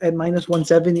Jacko at minus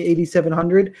 170,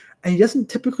 8,700, and he doesn't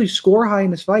typically score high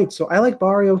in his fight. So I like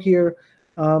Barriault here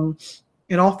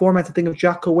in all formats. I think if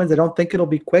Jacko wins, I don't think it'll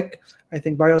be quick. I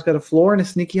think Barriault's got a floor and a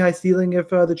sneaky high ceiling if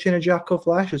the chin of Jacko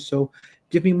flashes. So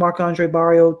give me Marc-Andre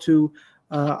Barriault to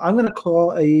I'm going to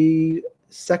call a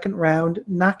second round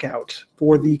knockout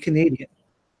for the Canadian.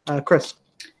 Chris.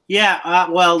 Yeah,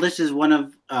 well, this is one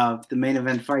of the main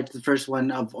event fights, the first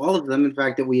one of all of them, in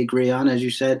fact, that we agree on, as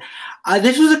you said.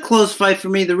 This was a close fight for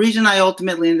me. The reason I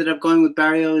ultimately ended up going with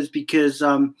Barriault is because,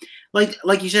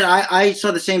 like you said, I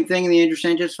saw the same thing in the Andrew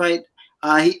Sanchez fight.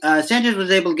 Sanchez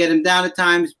was able to get him down at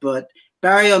times, but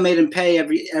Barriault made him pay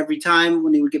every time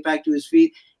when he would get back to his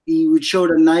feet. He would show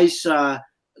a nice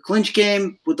clinch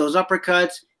game with those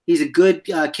uppercuts. He's a good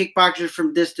kickboxer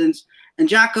from distance. And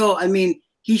Jacko,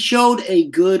 he showed a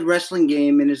good wrestling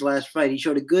game in his last fight. He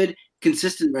showed a good,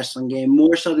 consistent wrestling game,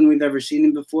 more so than we've ever seen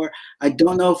him before. I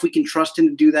don't know if we can trust him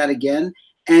to do that again.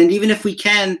 And even if we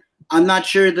can, I'm not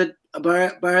sure that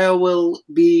Barriault will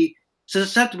be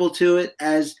susceptible to it,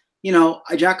 as,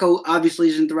 Jacko obviously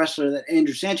isn't the wrestler that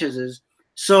Andrew Sanchez is.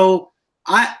 So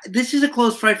this is a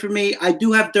close fight for me. I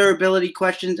do have durability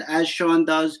questions, as Sean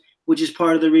does, which is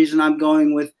part of the reason I'm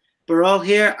going with Barriault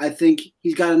here. I think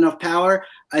he's got enough power.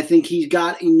 I think he's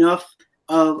got enough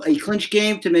of a clinch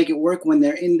game to make it work when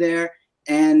they're in there.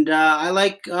 And I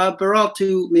like Barriault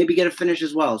to maybe get a finish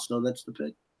as well. So that's the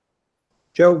pick.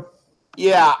 Joe?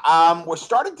 Yeah, we're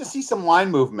starting to see some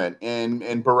line movement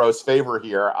in Barriault's favor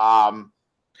here.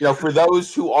 For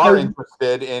those who are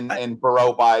interested in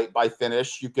Barriault by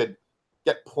finish, you could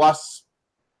get plus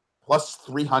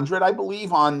 300, I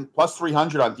believe, on plus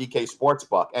 300 on DK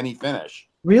Sportsbook, any finish.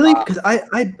 Really? Because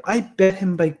I bet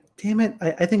him by, damn it,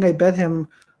 I think I bet him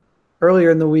earlier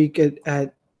in the week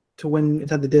at to win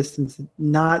inside the distance.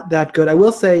 Not that good. I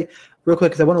will say real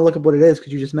quick, because I want to look up what it is,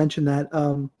 because you just mentioned that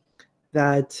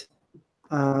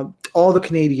all the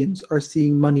Canadians are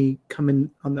seeing money come in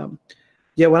on them.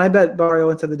 Yeah, when I bet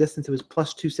Barriault inside the distance, it was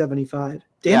plus 275.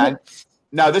 Damn it.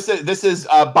 No, this is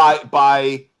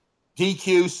by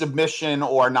DQ, submission,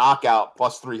 or knockout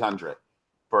plus 300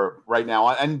 for right now,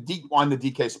 and on the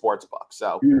DK Sportsbook.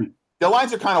 So the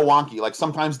lines are kind of wonky. Like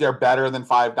sometimes they're better than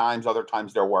 5 dimes, other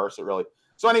times they're worse.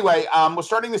 So anyway, we're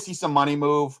starting to see some money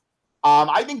move.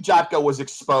 I think Jacko was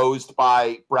exposed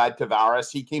by Brad Tavares.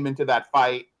 He came into that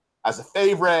fight as a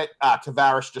favorite.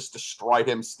 Tavares just destroyed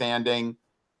him standing.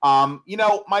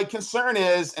 My concern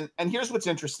is, and here's what's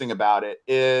interesting about it,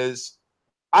 is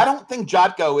I don't think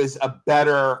Jacko has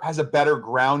a better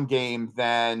ground game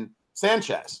than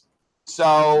Sanchez.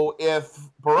 So if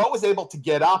Barriault was able to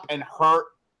get up and hurt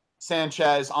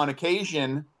Sanchez on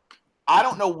occasion, I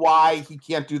don't know why he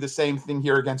can't do the same thing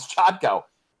here against Jacko.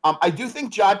 I do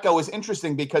think Jotko is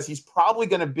interesting because he's probably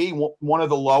going to be one of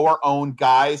the lower-owned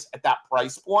guys at that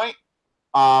price point.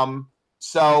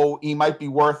 So he might be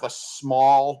worth a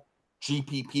small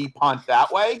GPP punt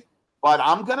that way. But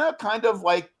I'm going to kind of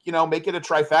like, make it a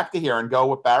trifecta here and go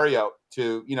with Barrios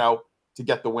to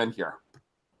get the win here.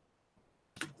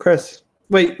 Chris.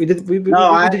 Wait, we did you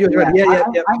already.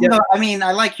 Yeah. I mean,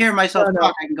 I like hearing myself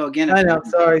talk. I can go again. I know.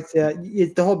 Sorry. Yeah,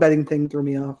 the whole betting thing threw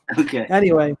me off. Okay.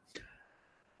 Anyway,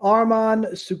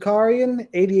 Arman Sukarian,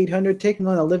 8,800, taking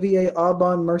on Olivier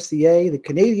Aubin-Mercier, the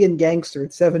Canadian gangster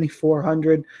at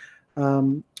 7,400.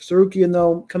 Sarukian,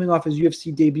 though, coming off his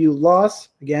UFC debut loss,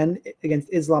 again, against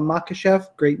Islam Makhachev,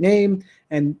 great name,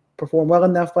 and performed well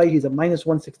in that fight. He's a minus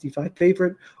 165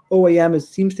 favorite. OAM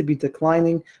seems to be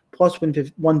declining, plus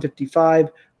 155,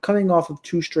 coming off of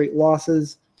 2 straight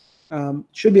losses.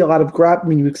 Should be a lot of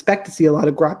grappling. You expect to see a lot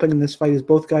of grappling in this fight as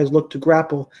both guys look to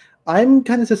grapple. I'm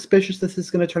kind of suspicious this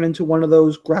is going to turn into one of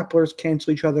those grapplers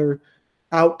cancel each other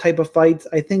out type of fights.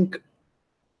 I think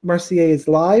Mercier is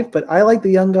live, but I like the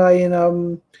young guy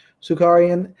in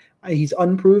Sukarian. He's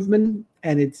unproven,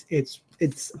 and it's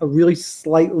a really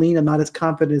slight lean. I'm not as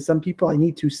confident as some people. I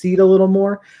need to see it a little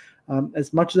more.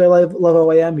 As much as I love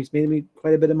OAM, he's made me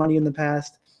quite a bit of money in the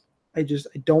past. I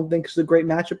don't think it's a great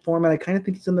matchup for him, and I kind of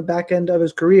think he's on the back end of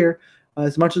his career.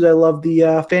 As much as I love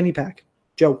the fanny pack,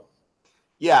 Joe.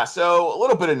 Yeah, so a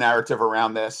little bit of narrative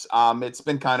around this. It's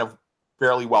been kind of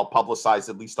fairly well publicized,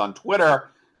 at least on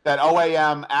Twitter, that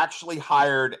OAM actually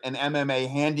hired an MMA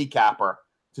handicapper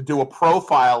to do a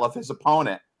profile of his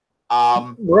opponent.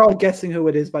 We're all guessing who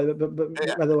it is, by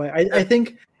the way. I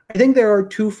think there are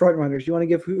 2 front runners. You want to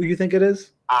give who you think it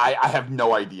is? I have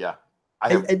no idea.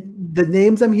 The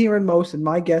names I'm hearing most, and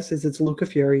my guess is it's Luca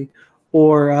Fieri,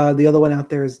 or the other one out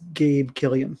there is Gabe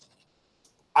Killian.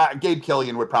 Gabe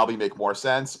Killian would probably make more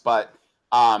sense, but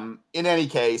in any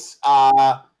case,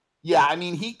 yeah, I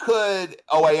mean,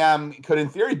 OAM could in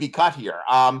theory be cut here.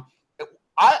 I'm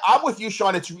with you,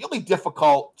 Sean. It's really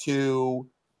difficult to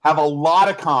have a lot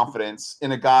of confidence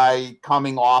in a guy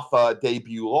coming off a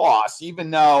debut loss, even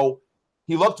though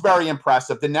he looked very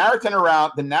impressive. The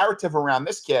narrative around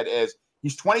this kid is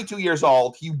he's 22 years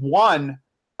old. He won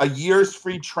a year's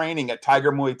free training at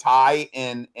Tiger Muay Thai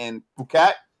in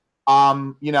Phuket,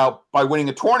 by winning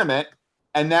a tournament.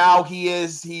 And now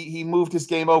he moved his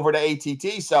game over to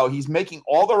ATT, so he's making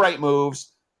all the right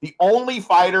moves. The only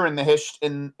fighter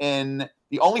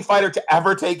the only fighter to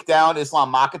ever take down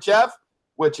Islam Makhachev,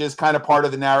 which is kind of part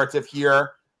of the narrative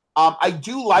here. I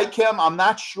do like him. I'm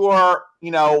not sure,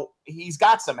 he's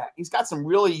got some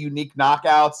really unique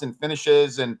knockouts and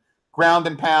finishes and ground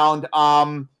and pound.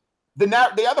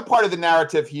 The other part of the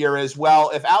narrative here is, well,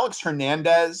 if Alex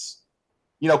Hernandez,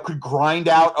 could grind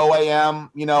out OAM,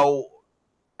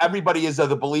 everybody is of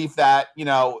the belief that,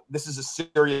 this is a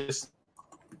serious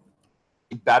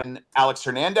bet in Alex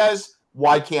Hernandez.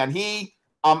 Why can't he?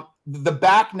 The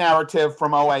back narrative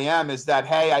from OAM is that,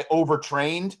 hey, I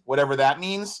overtrained, whatever that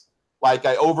means. Like,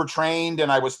 I overtrained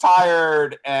and I was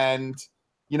tired, and,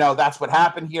 that's what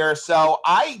happened here. So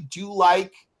I do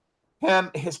like him.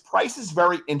 His price is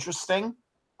very interesting.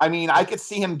 I mean, I could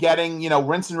see him getting,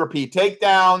 rinse and repeat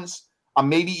takedowns,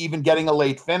 maybe even getting a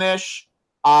late finish.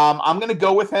 I'm going to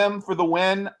go with him for the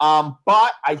win.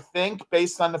 But I think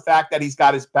based on the fact that he's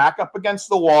got his back up against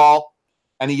the wall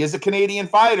and he is a Canadian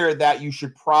fighter, that you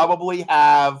should probably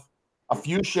have a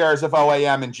few shares of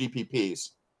OAM and GPPs.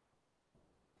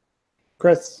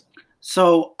 Chris.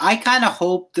 So I kind of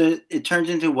hope that it turns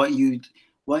into what you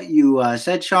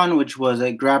said, Sean, which was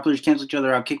a grapplers cancel each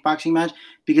other out kickboxing match.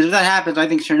 Because if that happens, I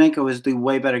think Cernenko is the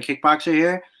way better kickboxer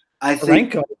here.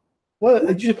 Cernenko? Well,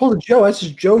 you just pulled a Joe. That's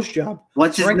just Joe's job.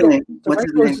 What's his name?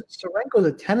 Sarenko's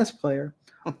a tennis player.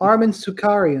 Arman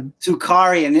Sukarian.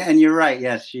 Sukarian, and you're right.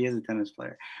 Yes, she is a tennis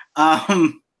player.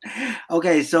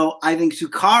 Okay, so I think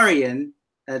Sukarian,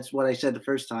 that's what I said the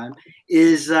first time,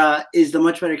 is the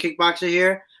much better kickboxer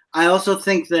here. I also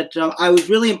think that I was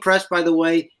really impressed by the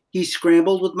way he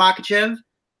scrambled with Makhachev.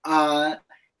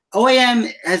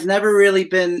 OAM has never really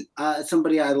been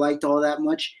somebody I liked all that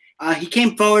much. He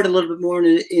came forward a little bit more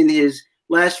in his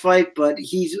last fight, but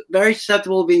he's very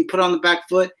susceptible to being put on the back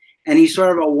foot, and he's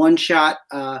sort of a one-shot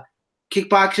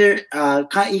kickboxer.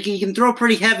 He can throw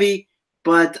pretty heavy,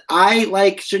 but I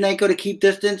like Cernenko to keep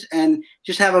distance and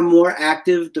just have a more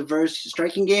active, diverse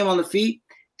striking game on the feet.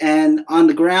 And on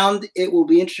the ground, it will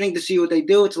be interesting to see what they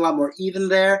do. It's a lot more even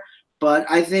there. But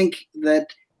I think that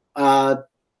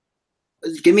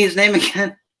give me his name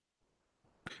again.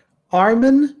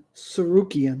 Arman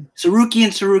Sarukian.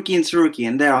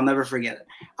 Sarukian. There, I'll never forget it.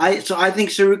 I think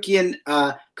Sarukian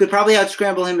could probably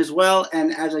out-scramble him as well.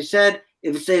 And as I said,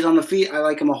 if it stays on the feet, I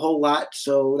like him a whole lot.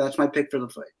 So that's my pick for the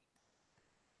fight.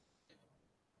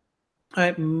 All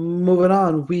right, moving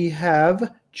on. We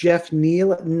have Jeff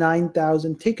Neal at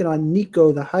 9,000, taking on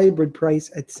Nico, the hybrid price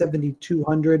at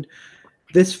 7,200.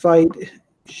 This fight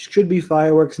should be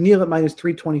fireworks. Neal at minus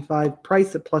 325,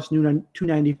 price at plus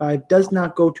 295. Does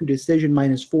not go to decision,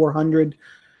 minus 400.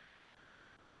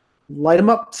 Light them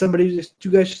up.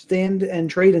 You guys stand and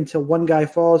trade until one guy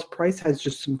falls. Price has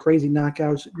just some crazy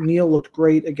knockouts. Neal looked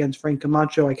great against Frank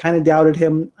Camacho. I kind of doubted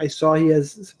him. I saw he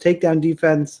has some takedown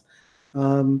defense.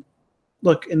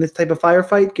 Look, in this type of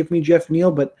firefight, give me Jeff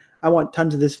Neal, but I want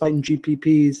tons of this fight in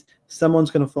GPPs.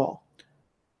 Someone's going to fall.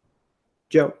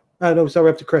 Joe. No, sorry, we're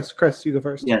up to Chris. Chris, you go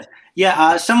first. Yes.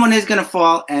 Yeah, someone is going to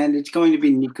fall, and it's going to be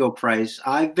Nico Price.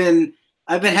 I've been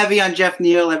heavy on Jeff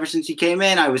Neal ever since he came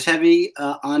in. I was heavy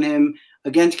on him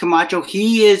against Camacho.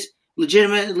 He is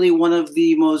legitimately one of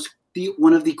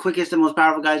the quickest and most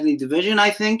powerful guys in the division, I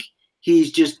think.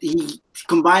 He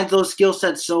combines those skill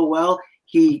sets so well.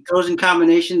 He goes in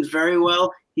combinations very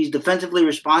well. He's defensively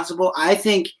responsible. I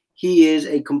think he is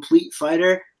a complete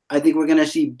fighter. I think we're going to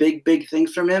see big, big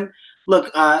things from him. Look,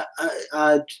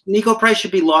 Nico Price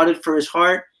should be lauded for his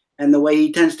heart and the way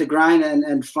he tends to grind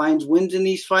and finds wins in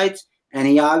these fights. And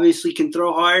he obviously can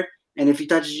throw hard. And if he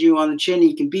touches you on the chin,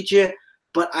 he can beat you.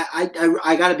 But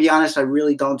I got to be honest, I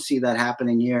really don't see that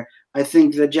happening here. I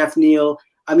think that Jeff Neal,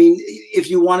 I mean, if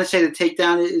you want to say the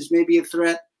takedown is maybe a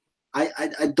threat,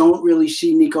 I don't really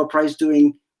see Nico Price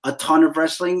doing a ton of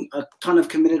wrestling, a ton of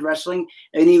committed wrestling.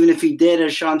 And even if he did,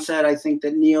 as Sean said, I think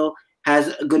that Neal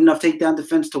has a good enough takedown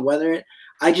defense to weather it.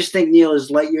 I just think Neal is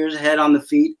light years ahead on the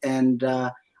feet, and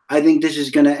I think this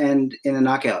is going to end in a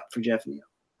knockout for Jeff Neal.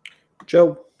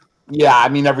 Joe? Yeah, I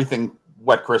mean, everything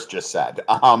what Chris just said.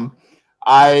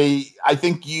 I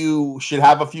think you should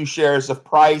have a few shares of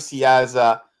Price. He has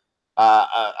a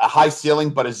high ceiling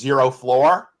but a zero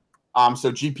floor.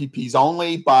 So GPPs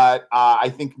only, but I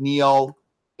think Neal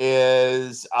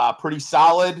is pretty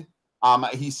solid.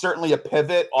 He's certainly a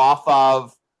pivot off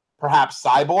of perhaps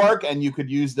Cyborg, and you could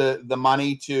use the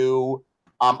money to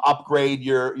upgrade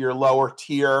your lower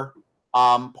tier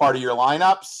part of your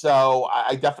lineup. So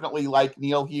I definitely like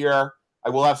Neal here. I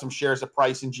will have some shares of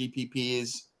Price in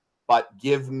GPPs, but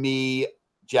give me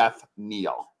Jeff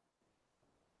Neal.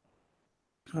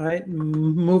 All right,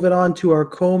 moving on to our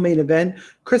co-main event.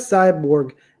 Chris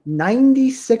Cyborg,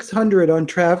 9,600 on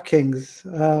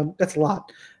DraftKings. That's a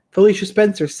lot. Felicia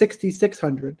Spencer,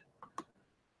 6,600.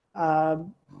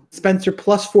 Spencer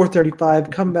plus 435.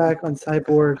 Come back on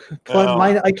Cyborg.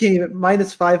 I can't even.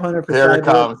 Minus 500 for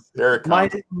Cyborg. Here it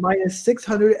comes. Minus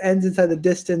 600 ends inside the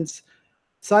distance.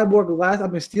 Cyborg last. I'm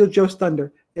going to steal Joe's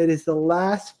thunder. It is the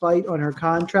last fight on her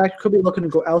contract. Could be looking to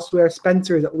go elsewhere.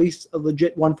 Spencer is at least a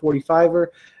legit 145er.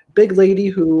 Big lady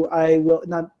who I will,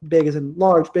 not big as in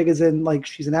large, big as in like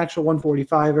she's an actual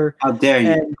 145er. How dare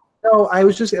you? And no, I'm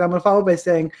going to follow by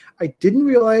saying I didn't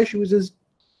realize she was as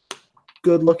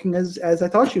good looking as I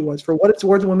thought she was. For what it's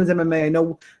worth in women's MMA, I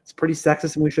know it's pretty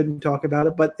sexist and we shouldn't talk about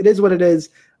it, but it is what it is.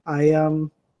 I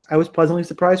was pleasantly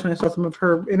surprised when I saw some of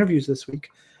her interviews this week.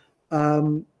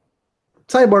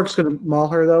 Cyborg's going to maul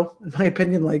her, though, in my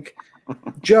opinion. Like,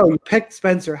 Joe, you picked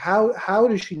Spencer. How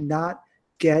does she not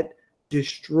get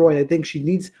destroyed? I think she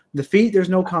needs the feet. There's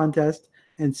no contest.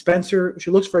 And Spencer,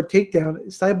 she looks for a takedown.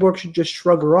 Cyborg should just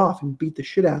shrug her off and beat the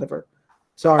shit out of her.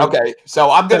 Sorry. Okay, so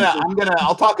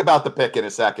I'll talk about the pick in a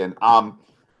second. I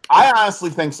honestly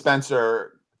think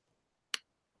Spencer,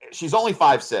 she's only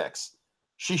 5'6".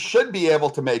 She should be able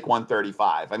to make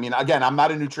 135. I mean, again, I'm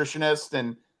not a nutritionist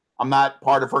and I'm not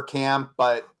part of her camp,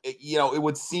 but it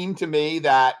would seem to me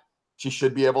that she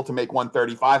should be able to make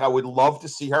 135. I would love to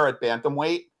see her at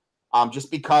bantamweight, just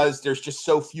because there's just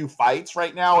so few fights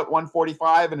right now at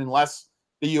 145, and unless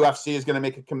the UFC is going to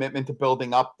make a commitment to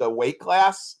building up the weight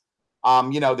class,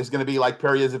 there's going to be like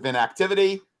periods of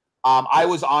inactivity. I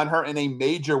was on her in a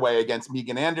major way against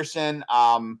Megan Anderson.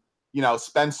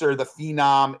 Spencer, the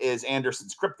phenom, is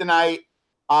Anderson's kryptonite.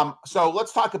 So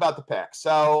let's talk about the pick.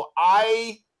 So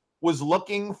I was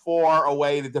looking for a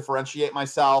way to differentiate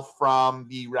myself from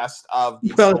the rest of the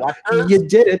selectors. You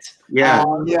did it. Yeah.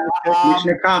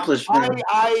 Mission accomplished.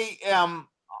 I am,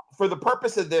 for the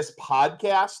purpose of this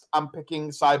podcast, I'm picking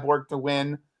Cyborg to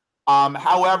win.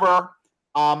 However,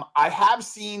 I have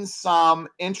seen some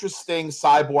interesting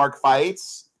Cyborg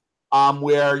fights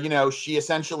where, she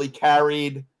essentially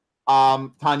carried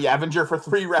Tanya Evinger for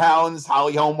 3 rounds.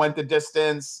 Holly Holm went the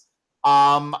distance.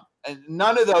 And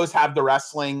none of those have the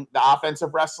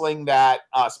offensive wrestling that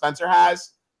Spencer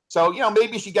has. So,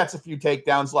 maybe she gets a few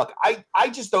takedowns. Look, I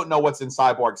just don't know what's in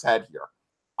Cyborg's head here.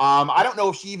 I don't know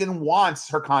if she even wants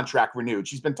her contract renewed.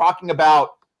 She's been talking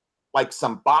about like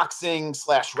some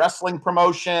boxing/wrestling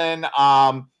promotion.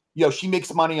 She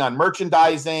makes money on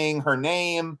merchandising, her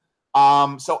name.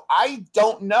 So I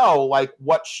don't know like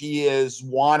what she is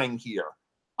wanting here.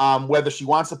 Whether she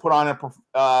wants to put on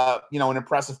an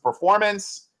impressive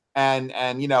performance and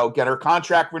get her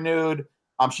contract renewed.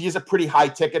 She is a pretty high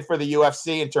ticket for the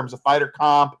UFC in terms of fighter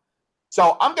comp.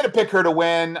 So I'm going to pick her to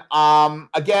win.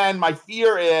 Again, my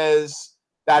fear is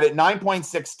that at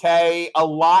 9.6K, a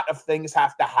lot of things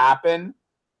have to happen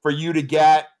for you to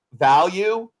get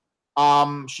value.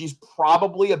 She's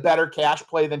probably a better cash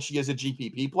play than she is a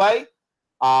GPP play.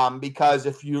 Because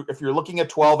if you're looking at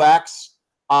 12x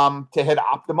to hit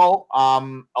optimal,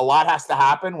 a lot has to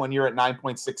happen when you're at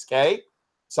 9.6K.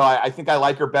 So I think I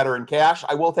like her better in cash.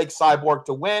 I will take Cyborg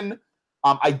to win.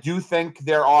 I do think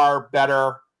there are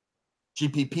better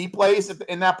GPP plays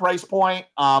in that price point,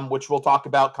 which we'll talk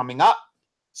about coming up.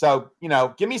 So,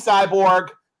 give me Cyborg.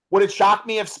 Would it shock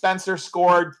me if Spencer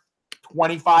scored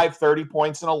 25, 30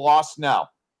 points in a loss? No.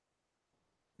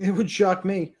 It would shock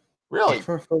me. Really?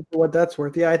 For what that's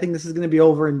worth. Yeah, I think this is going to be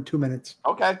over in 2 minutes.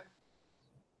 Okay.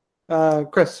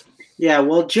 Chris. Yeah,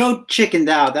 well, Joe chickened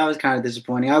out. That was kind of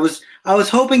disappointing. I was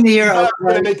hoping to hear. I'm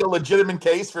going to make a legitimate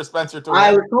case for Spencer to win.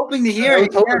 I was hoping to hear it.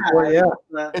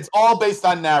 It's all based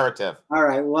on narrative. All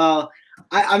right. Well,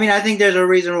 I mean, I think there's a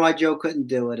reason why Joe couldn't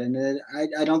do it, and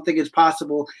I don't think it's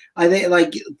possible. I think,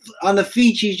 like, on the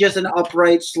feet, she's just an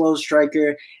upright, slow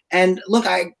striker. And look,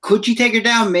 could she take her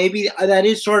down? Maybe that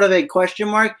is sort of a question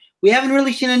mark. We haven't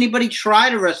really seen anybody try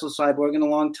to wrestle Cyborg in a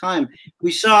long time.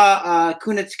 We saw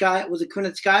Kunitskaya. Was it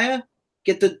Kunitskaya?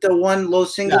 Get the one low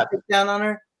single kick down on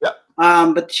her? Yep.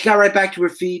 But she got right back to her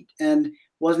feet and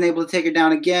wasn't able to take her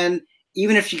down again.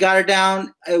 Even if she got her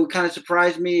down, it would kind of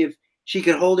surprise me if she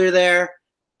could hold her there.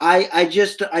 I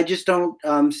just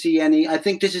don't see any. I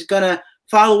think this is going to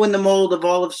follow in the mold of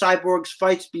all of Cyborg's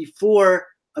fights before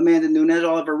Amanda Nunes,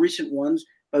 all of her recent ones,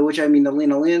 by which I mean the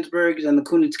Lena Landsbergs and the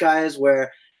Kunitskayas,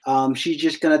 where she's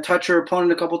just going to touch her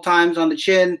opponent a couple times on the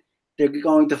chin. They're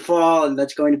going to fall, and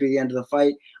that's going to be the end of the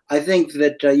fight. I think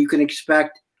that you can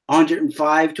expect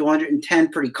 105 to 110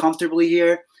 pretty comfortably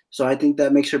here. So I think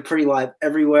that makes her pretty live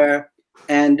everywhere.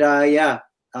 And,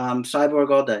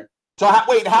 Cyborg all day. So,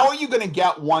 how are you going to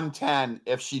get 110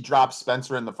 if she drops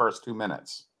Spencer in the first 2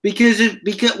 minutes? Because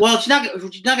she's not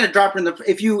going to drop her in the –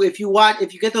 if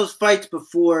you get those fights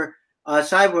before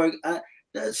Cyborg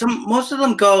most of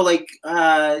them go like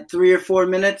 3 or 4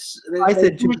 minutes. I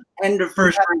said two. End of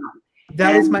first round.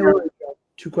 That is my word.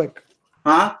 Too quick.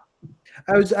 Huh?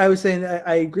 I was saying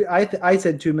I agree. I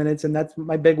said 2 minutes, and that's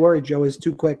my big worry, Joe, is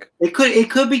too quick. It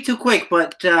could be too quick,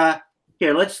 but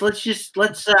here let's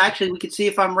actually we can see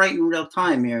if I'm right in real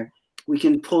time here. We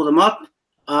can pull them up.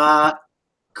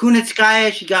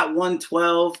 Kunitskaya, she got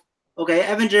 112. Okay,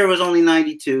 Evanger was only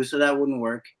 92, so that wouldn't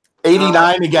work.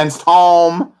 89 against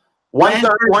home.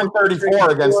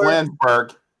 134 against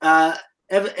Landsberg.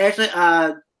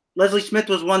 Leslie Smith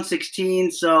was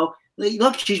 116. So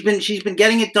look, she's been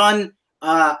getting it done.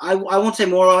 I won't say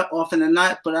more often than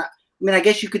not, but I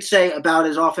guess you could say about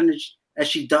as often as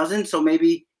she doesn't. So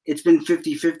maybe it's been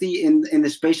 50-50 in the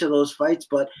space of those fights.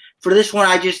 But for this one,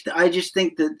 I just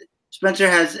think that Spencer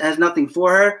has nothing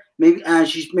for her.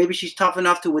 Maybe she's tough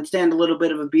enough to withstand a little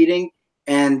bit of a beating,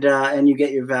 and you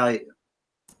get your value.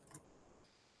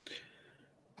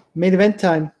 Main event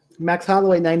time. Max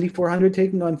Holloway, 9,400,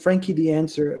 taking on Frankie the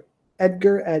Answer.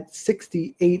 Edgar at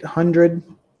 6,800.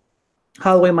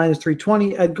 Holloway minus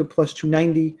 320. Edgar plus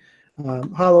 290.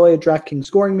 Holloway, a DraftKings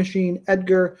scoring machine.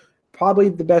 Edgar, probably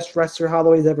the best wrestler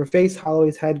Holloway's ever faced.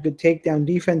 Holloway's had good takedown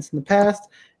defense in the past.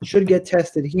 Should get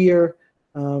tested here.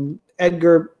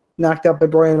 Edgar knocked out by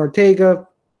Brian Ortega.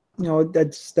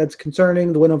 That's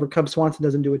concerning. The win over Cub Swanson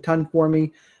doesn't do a ton for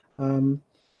me.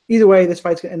 Either way, this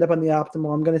fight's going to end up on the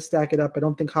optimal. I'm going to stack it up. I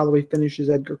don't think Holloway finishes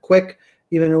Edgar quick,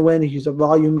 even in a win. He's a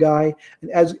volume guy. And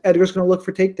as Edgar's going to look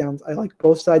for takedowns. I like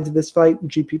both sides of this fight.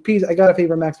 GPPs, I got to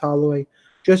favor Max Holloway.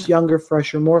 Just younger,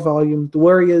 fresher, more volume. The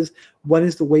worry is, when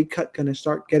is the weight cut going to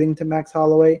start getting to Max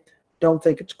Holloway? Don't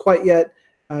think it's quite yet.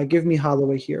 Give me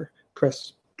Holloway here.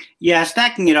 Chris. Yeah,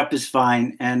 stacking it up is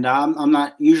fine. And I'm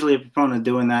not usually a proponent of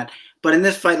doing that. But in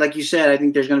this fight, like you said, I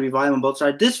think there's going to be volume on both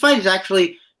sides. This fight is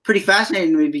actually pretty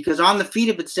fascinating to me because on the feet,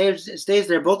 if it stays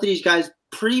there, both of these guys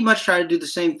pretty much try to do the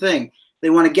same thing. They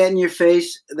want to get in your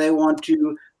face. They want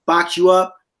to box you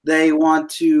up. They want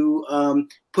to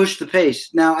push the pace.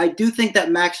 Now, I do think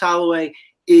that Max Holloway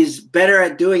is better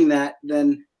at doing that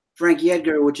than Frankie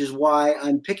Edgar, which is why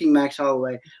I'm picking Max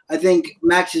Holloway. I think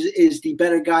Max is the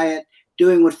better guy at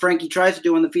doing what Frankie tries to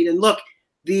do on the feet. And look,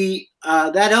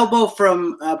 that elbow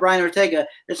from Brian Ortega,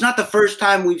 it's not the first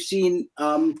time we've seen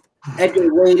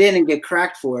Edgar wade in and get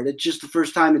cracked for it. It's just the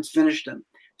first time it's finished him.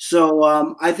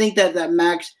 So I think that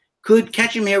Max could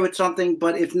catch him here with something,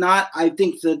 but if not, I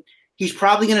think that he's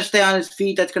probably going to stay on his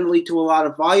feet. That's going to lead to a lot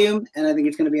of volume, and I think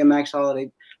it's going to be a Max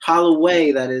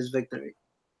Holloway that is victory.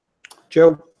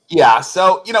 Joe? Yeah,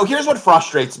 so, here's what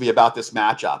frustrates me about this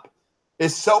matchup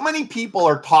is so many people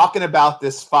are talking about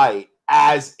this fight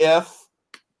as if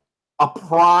a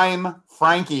prime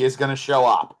Frankie is going to show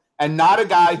up and not a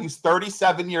guy who's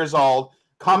 37 years old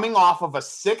coming off of a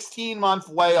 16-month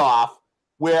layoff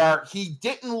where he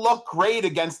didn't look great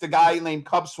against a guy named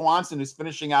Cub Swanson who's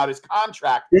finishing out his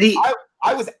contract. Did he?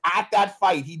 I was at that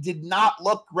fight. He did not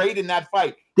look great in that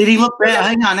fight. Did he look bad?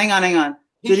 Hang on.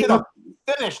 He should have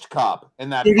finished Cub in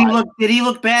that fight. Did he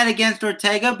look bad against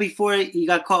Ortega before he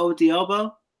got caught with the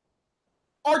elbow?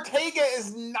 Ortega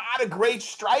is not a great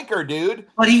striker, dude.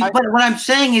 But what I'm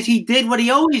saying is he did what he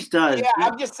always does. Yeah,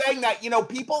 I'm just saying that,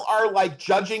 people are like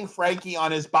judging Frankie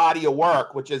on his body of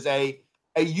work, which is a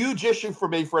huge issue for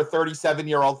me for a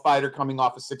 37-year-old fighter coming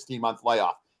off a 16-month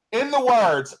layoff. In the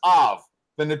words of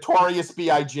the Notorious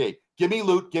B.I.G., give me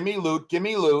loot, give me loot, give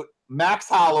me loot, Max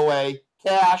Holloway,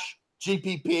 Cash,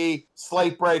 GPP,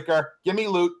 Slate Breaker, give me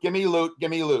loot, give me loot, give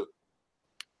me loot.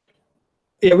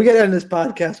 Yeah, we got to end this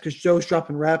podcast because Joe's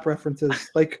dropping rap references.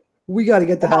 Like, we got to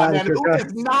get the hell out of here. Loot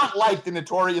is not like the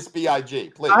Notorious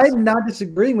B.I.G., please. I'm not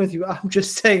disagreeing with you. I'm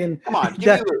just saying Come on,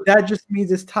 give me loot. That just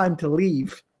means it's time to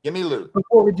leave. Give me loot.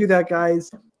 Before we do that,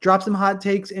 guys, drop some hot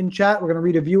takes in chat. We're going to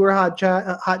read a viewer hot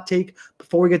take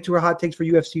before we get to our hot takes for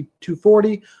UFC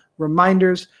 240.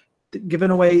 Reminders,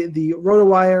 giving away the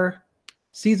RotoWire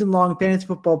season-long fantasy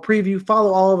football preview.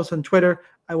 Follow all of us on Twitter.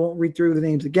 I won't read through the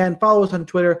names again. Follow us on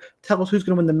Twitter. Tell us who's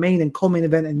going to win the main and co-main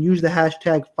event and use the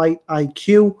hashtag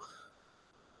FightIQ.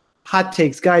 Hot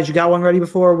takes. Guys, you got one ready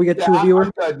before we get to a viewer?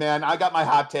 I'm good, man. I got my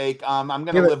hot take. I'm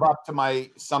going to live up to my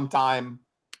sometime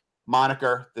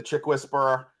moniker, the Chick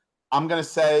Whisperer. I'm going to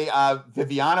say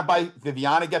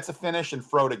Viviana gets a finish and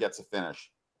Froda gets a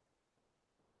finish.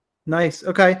 Nice.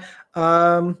 Okay.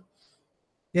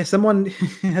 Yeah, someone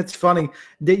that's funny.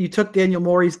 You took Daniel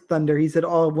Mori's thunder. He said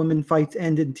all women fights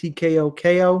end in TKO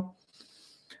KO.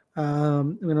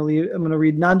 I'm gonna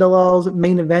read Nandalal's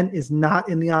main event is not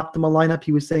in the optimal lineup.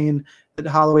 He was saying that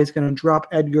Holloway is gonna drop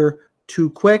Edgar too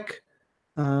quick.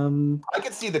 I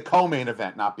could see the co-main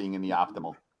event not being in the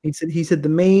optimal. He said the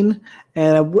main,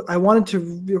 and I wanted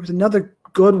to. There was another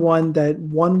good one that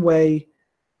One Way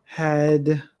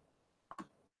had.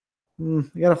 I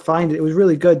gotta find it. It was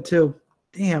really good too.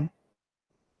 Damn.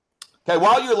 Okay,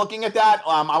 while you're looking at that,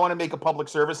 I want to make a public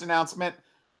service announcement.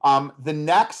 The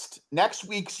next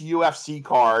week's UFC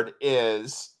card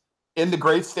is in the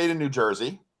great state of New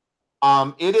Jersey.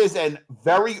 It is a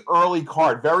very early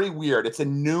card, very weird. It's a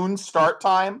noon start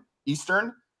time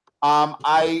Eastern.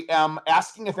 I am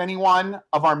asking if anyone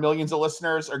of our millions of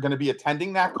listeners are going to be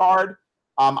attending that card.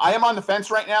 I am on the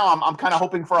fence right now. I'm kind of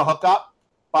hoping for a hookup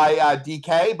by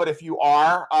DK, but if you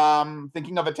are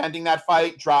thinking of attending that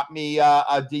fight, drop me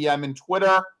a DM in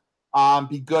Twitter.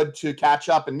 Be good to catch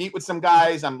up and meet with some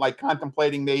guys. I'm like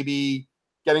contemplating maybe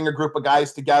getting a group of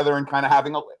guys together and kind of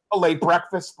having a late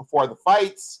breakfast before the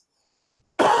fights.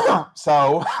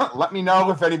 So let me know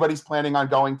if anybody's planning on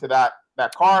going to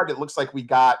that card. It looks like we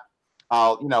got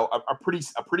a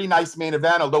pretty nice main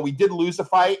event, although we did lose a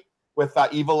fight with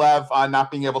Evalev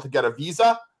not being able to get a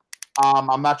visa.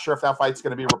 I'm not sure if that fight's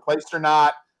going to be replaced or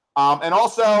not. And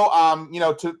also,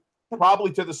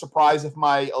 to the surprise of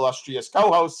my illustrious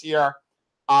co-hosts here,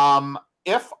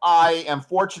 if I am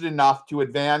fortunate enough to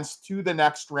advance to the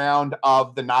next round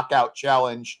of the Knockout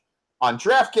Challenge on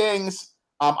DraftKings,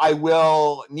 I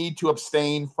will need to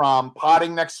abstain from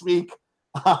potting next week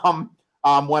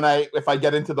if I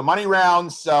get into the money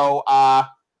round. So, I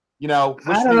don't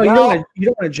know. You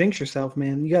don't want to jinx yourself,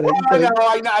 man. You got to.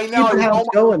 I know.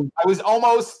 I was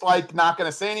almost like not going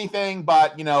to say anything,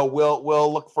 but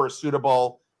we'll look for a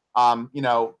suitable,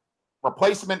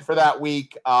 replacement for that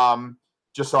week,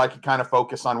 just so I can kind of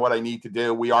focus on what I need to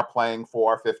do. We are playing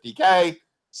for $50K,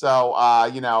 so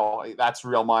that's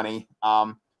real money.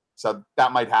 So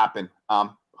that might happen.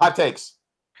 Hot takes.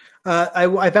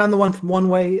 I found the one from One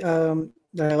Way.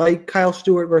 I like Kyle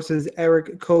Stewart versus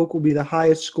Eric Koch will be the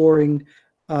highest scoring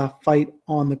fight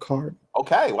on the card.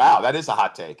 Okay, wow, that is a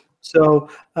hot take. So,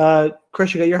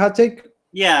 Chris, you got your hot take?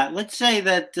 Yeah, let's say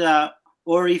that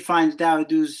Ori finds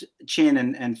Dawodu's chin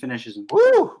and finishes him.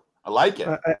 Woo! I like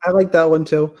it. I like that one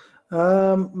too.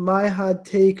 My hot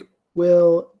take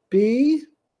will be.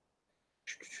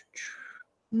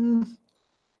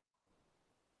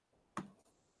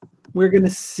 we're going to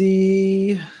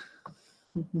see.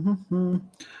 I'm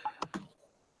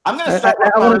going to start.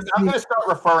 I'm going to start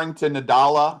referring to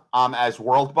Nadala as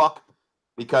World Book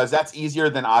because that's easier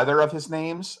than either of his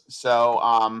names.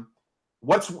 So,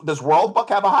 does World Book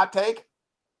have a hot take?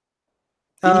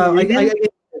 I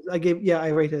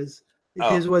rate his.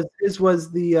 Oh. His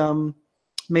was the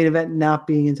main event not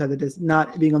being inside the distance,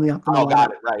 not being on the optimal. Oh,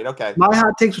 got it. Right. Okay. My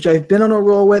hot takes, which I've been on a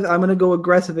roll with, I'm going to go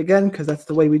aggressive again because that's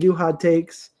the way we do hot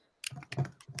takes.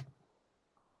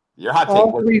 Your hot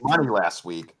take was money last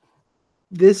week.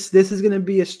 This is going to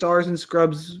be a Stars and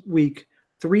Scrubs week.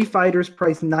 3 fighters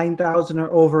priced 9,000 or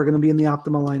over are going to be in the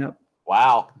optimal lineup.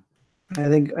 Wow. I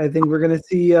think we're going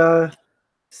to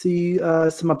see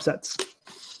some upsets.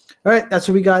 All right, that's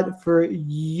what we got for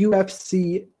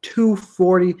UFC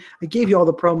 240. I gave you all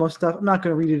the promo stuff. I'm not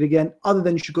going to read it again, other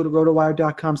than you should go to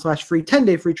rotowire.com/free,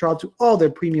 10-day free trial to all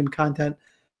their premium content.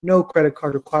 No credit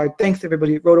card required. Thanks to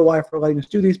everybody at RotoWire for letting us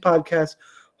do these podcasts.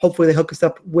 Hopefully they hook us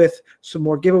up with some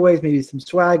more giveaways, maybe some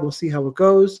swag. We'll see how it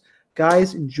goes.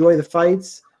 Guys, enjoy the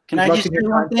fights. Can I just do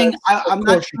one thing? I'm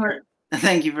not sure.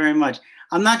 Thank you very much.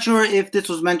 I'm not sure if this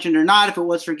was mentioned or not. If it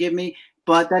was, forgive me.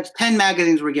 But that's 10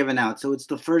 magazines we're giving out. So it's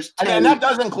the first 10. And that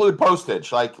does include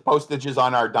postage. Like postage is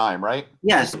on our dime, right?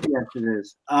 Yes, it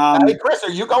is. Hey, Chris, are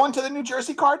you going to the New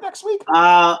Jersey card next week?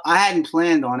 I hadn't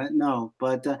planned on it, no.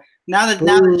 But now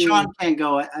that Sean can't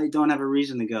go, I don't have a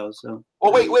reason to go. So.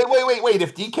 Well, wait.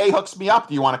 If DK hooks me up,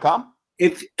 do you want to come?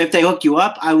 If they hook you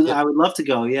up, I would love to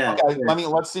go. Yeah. Okay. Sure.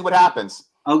 Let's see what happens.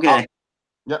 Okay.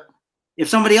 Yep. If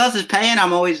somebody else is paying,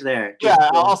 I'm always there. Yeah,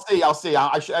 I'll see.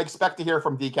 I expect to hear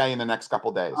from DK in the next couple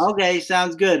of days. Okay,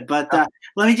 sounds good. But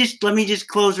let me just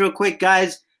close real quick,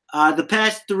 guys. The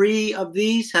past 3 of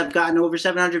these have gotten over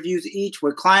 700 views each.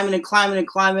 We're climbing and climbing and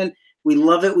climbing. We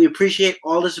love it. We appreciate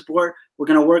all the support. We're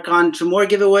going to work on some more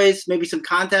giveaways, maybe some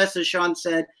contests, as Sean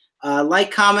said.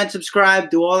 Like, comment, subscribe,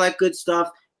 do all that good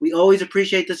stuff. We always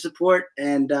appreciate the support.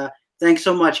 And thanks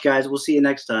so much, guys. We'll see you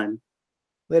next time.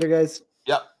 Later, guys.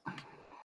 Yep.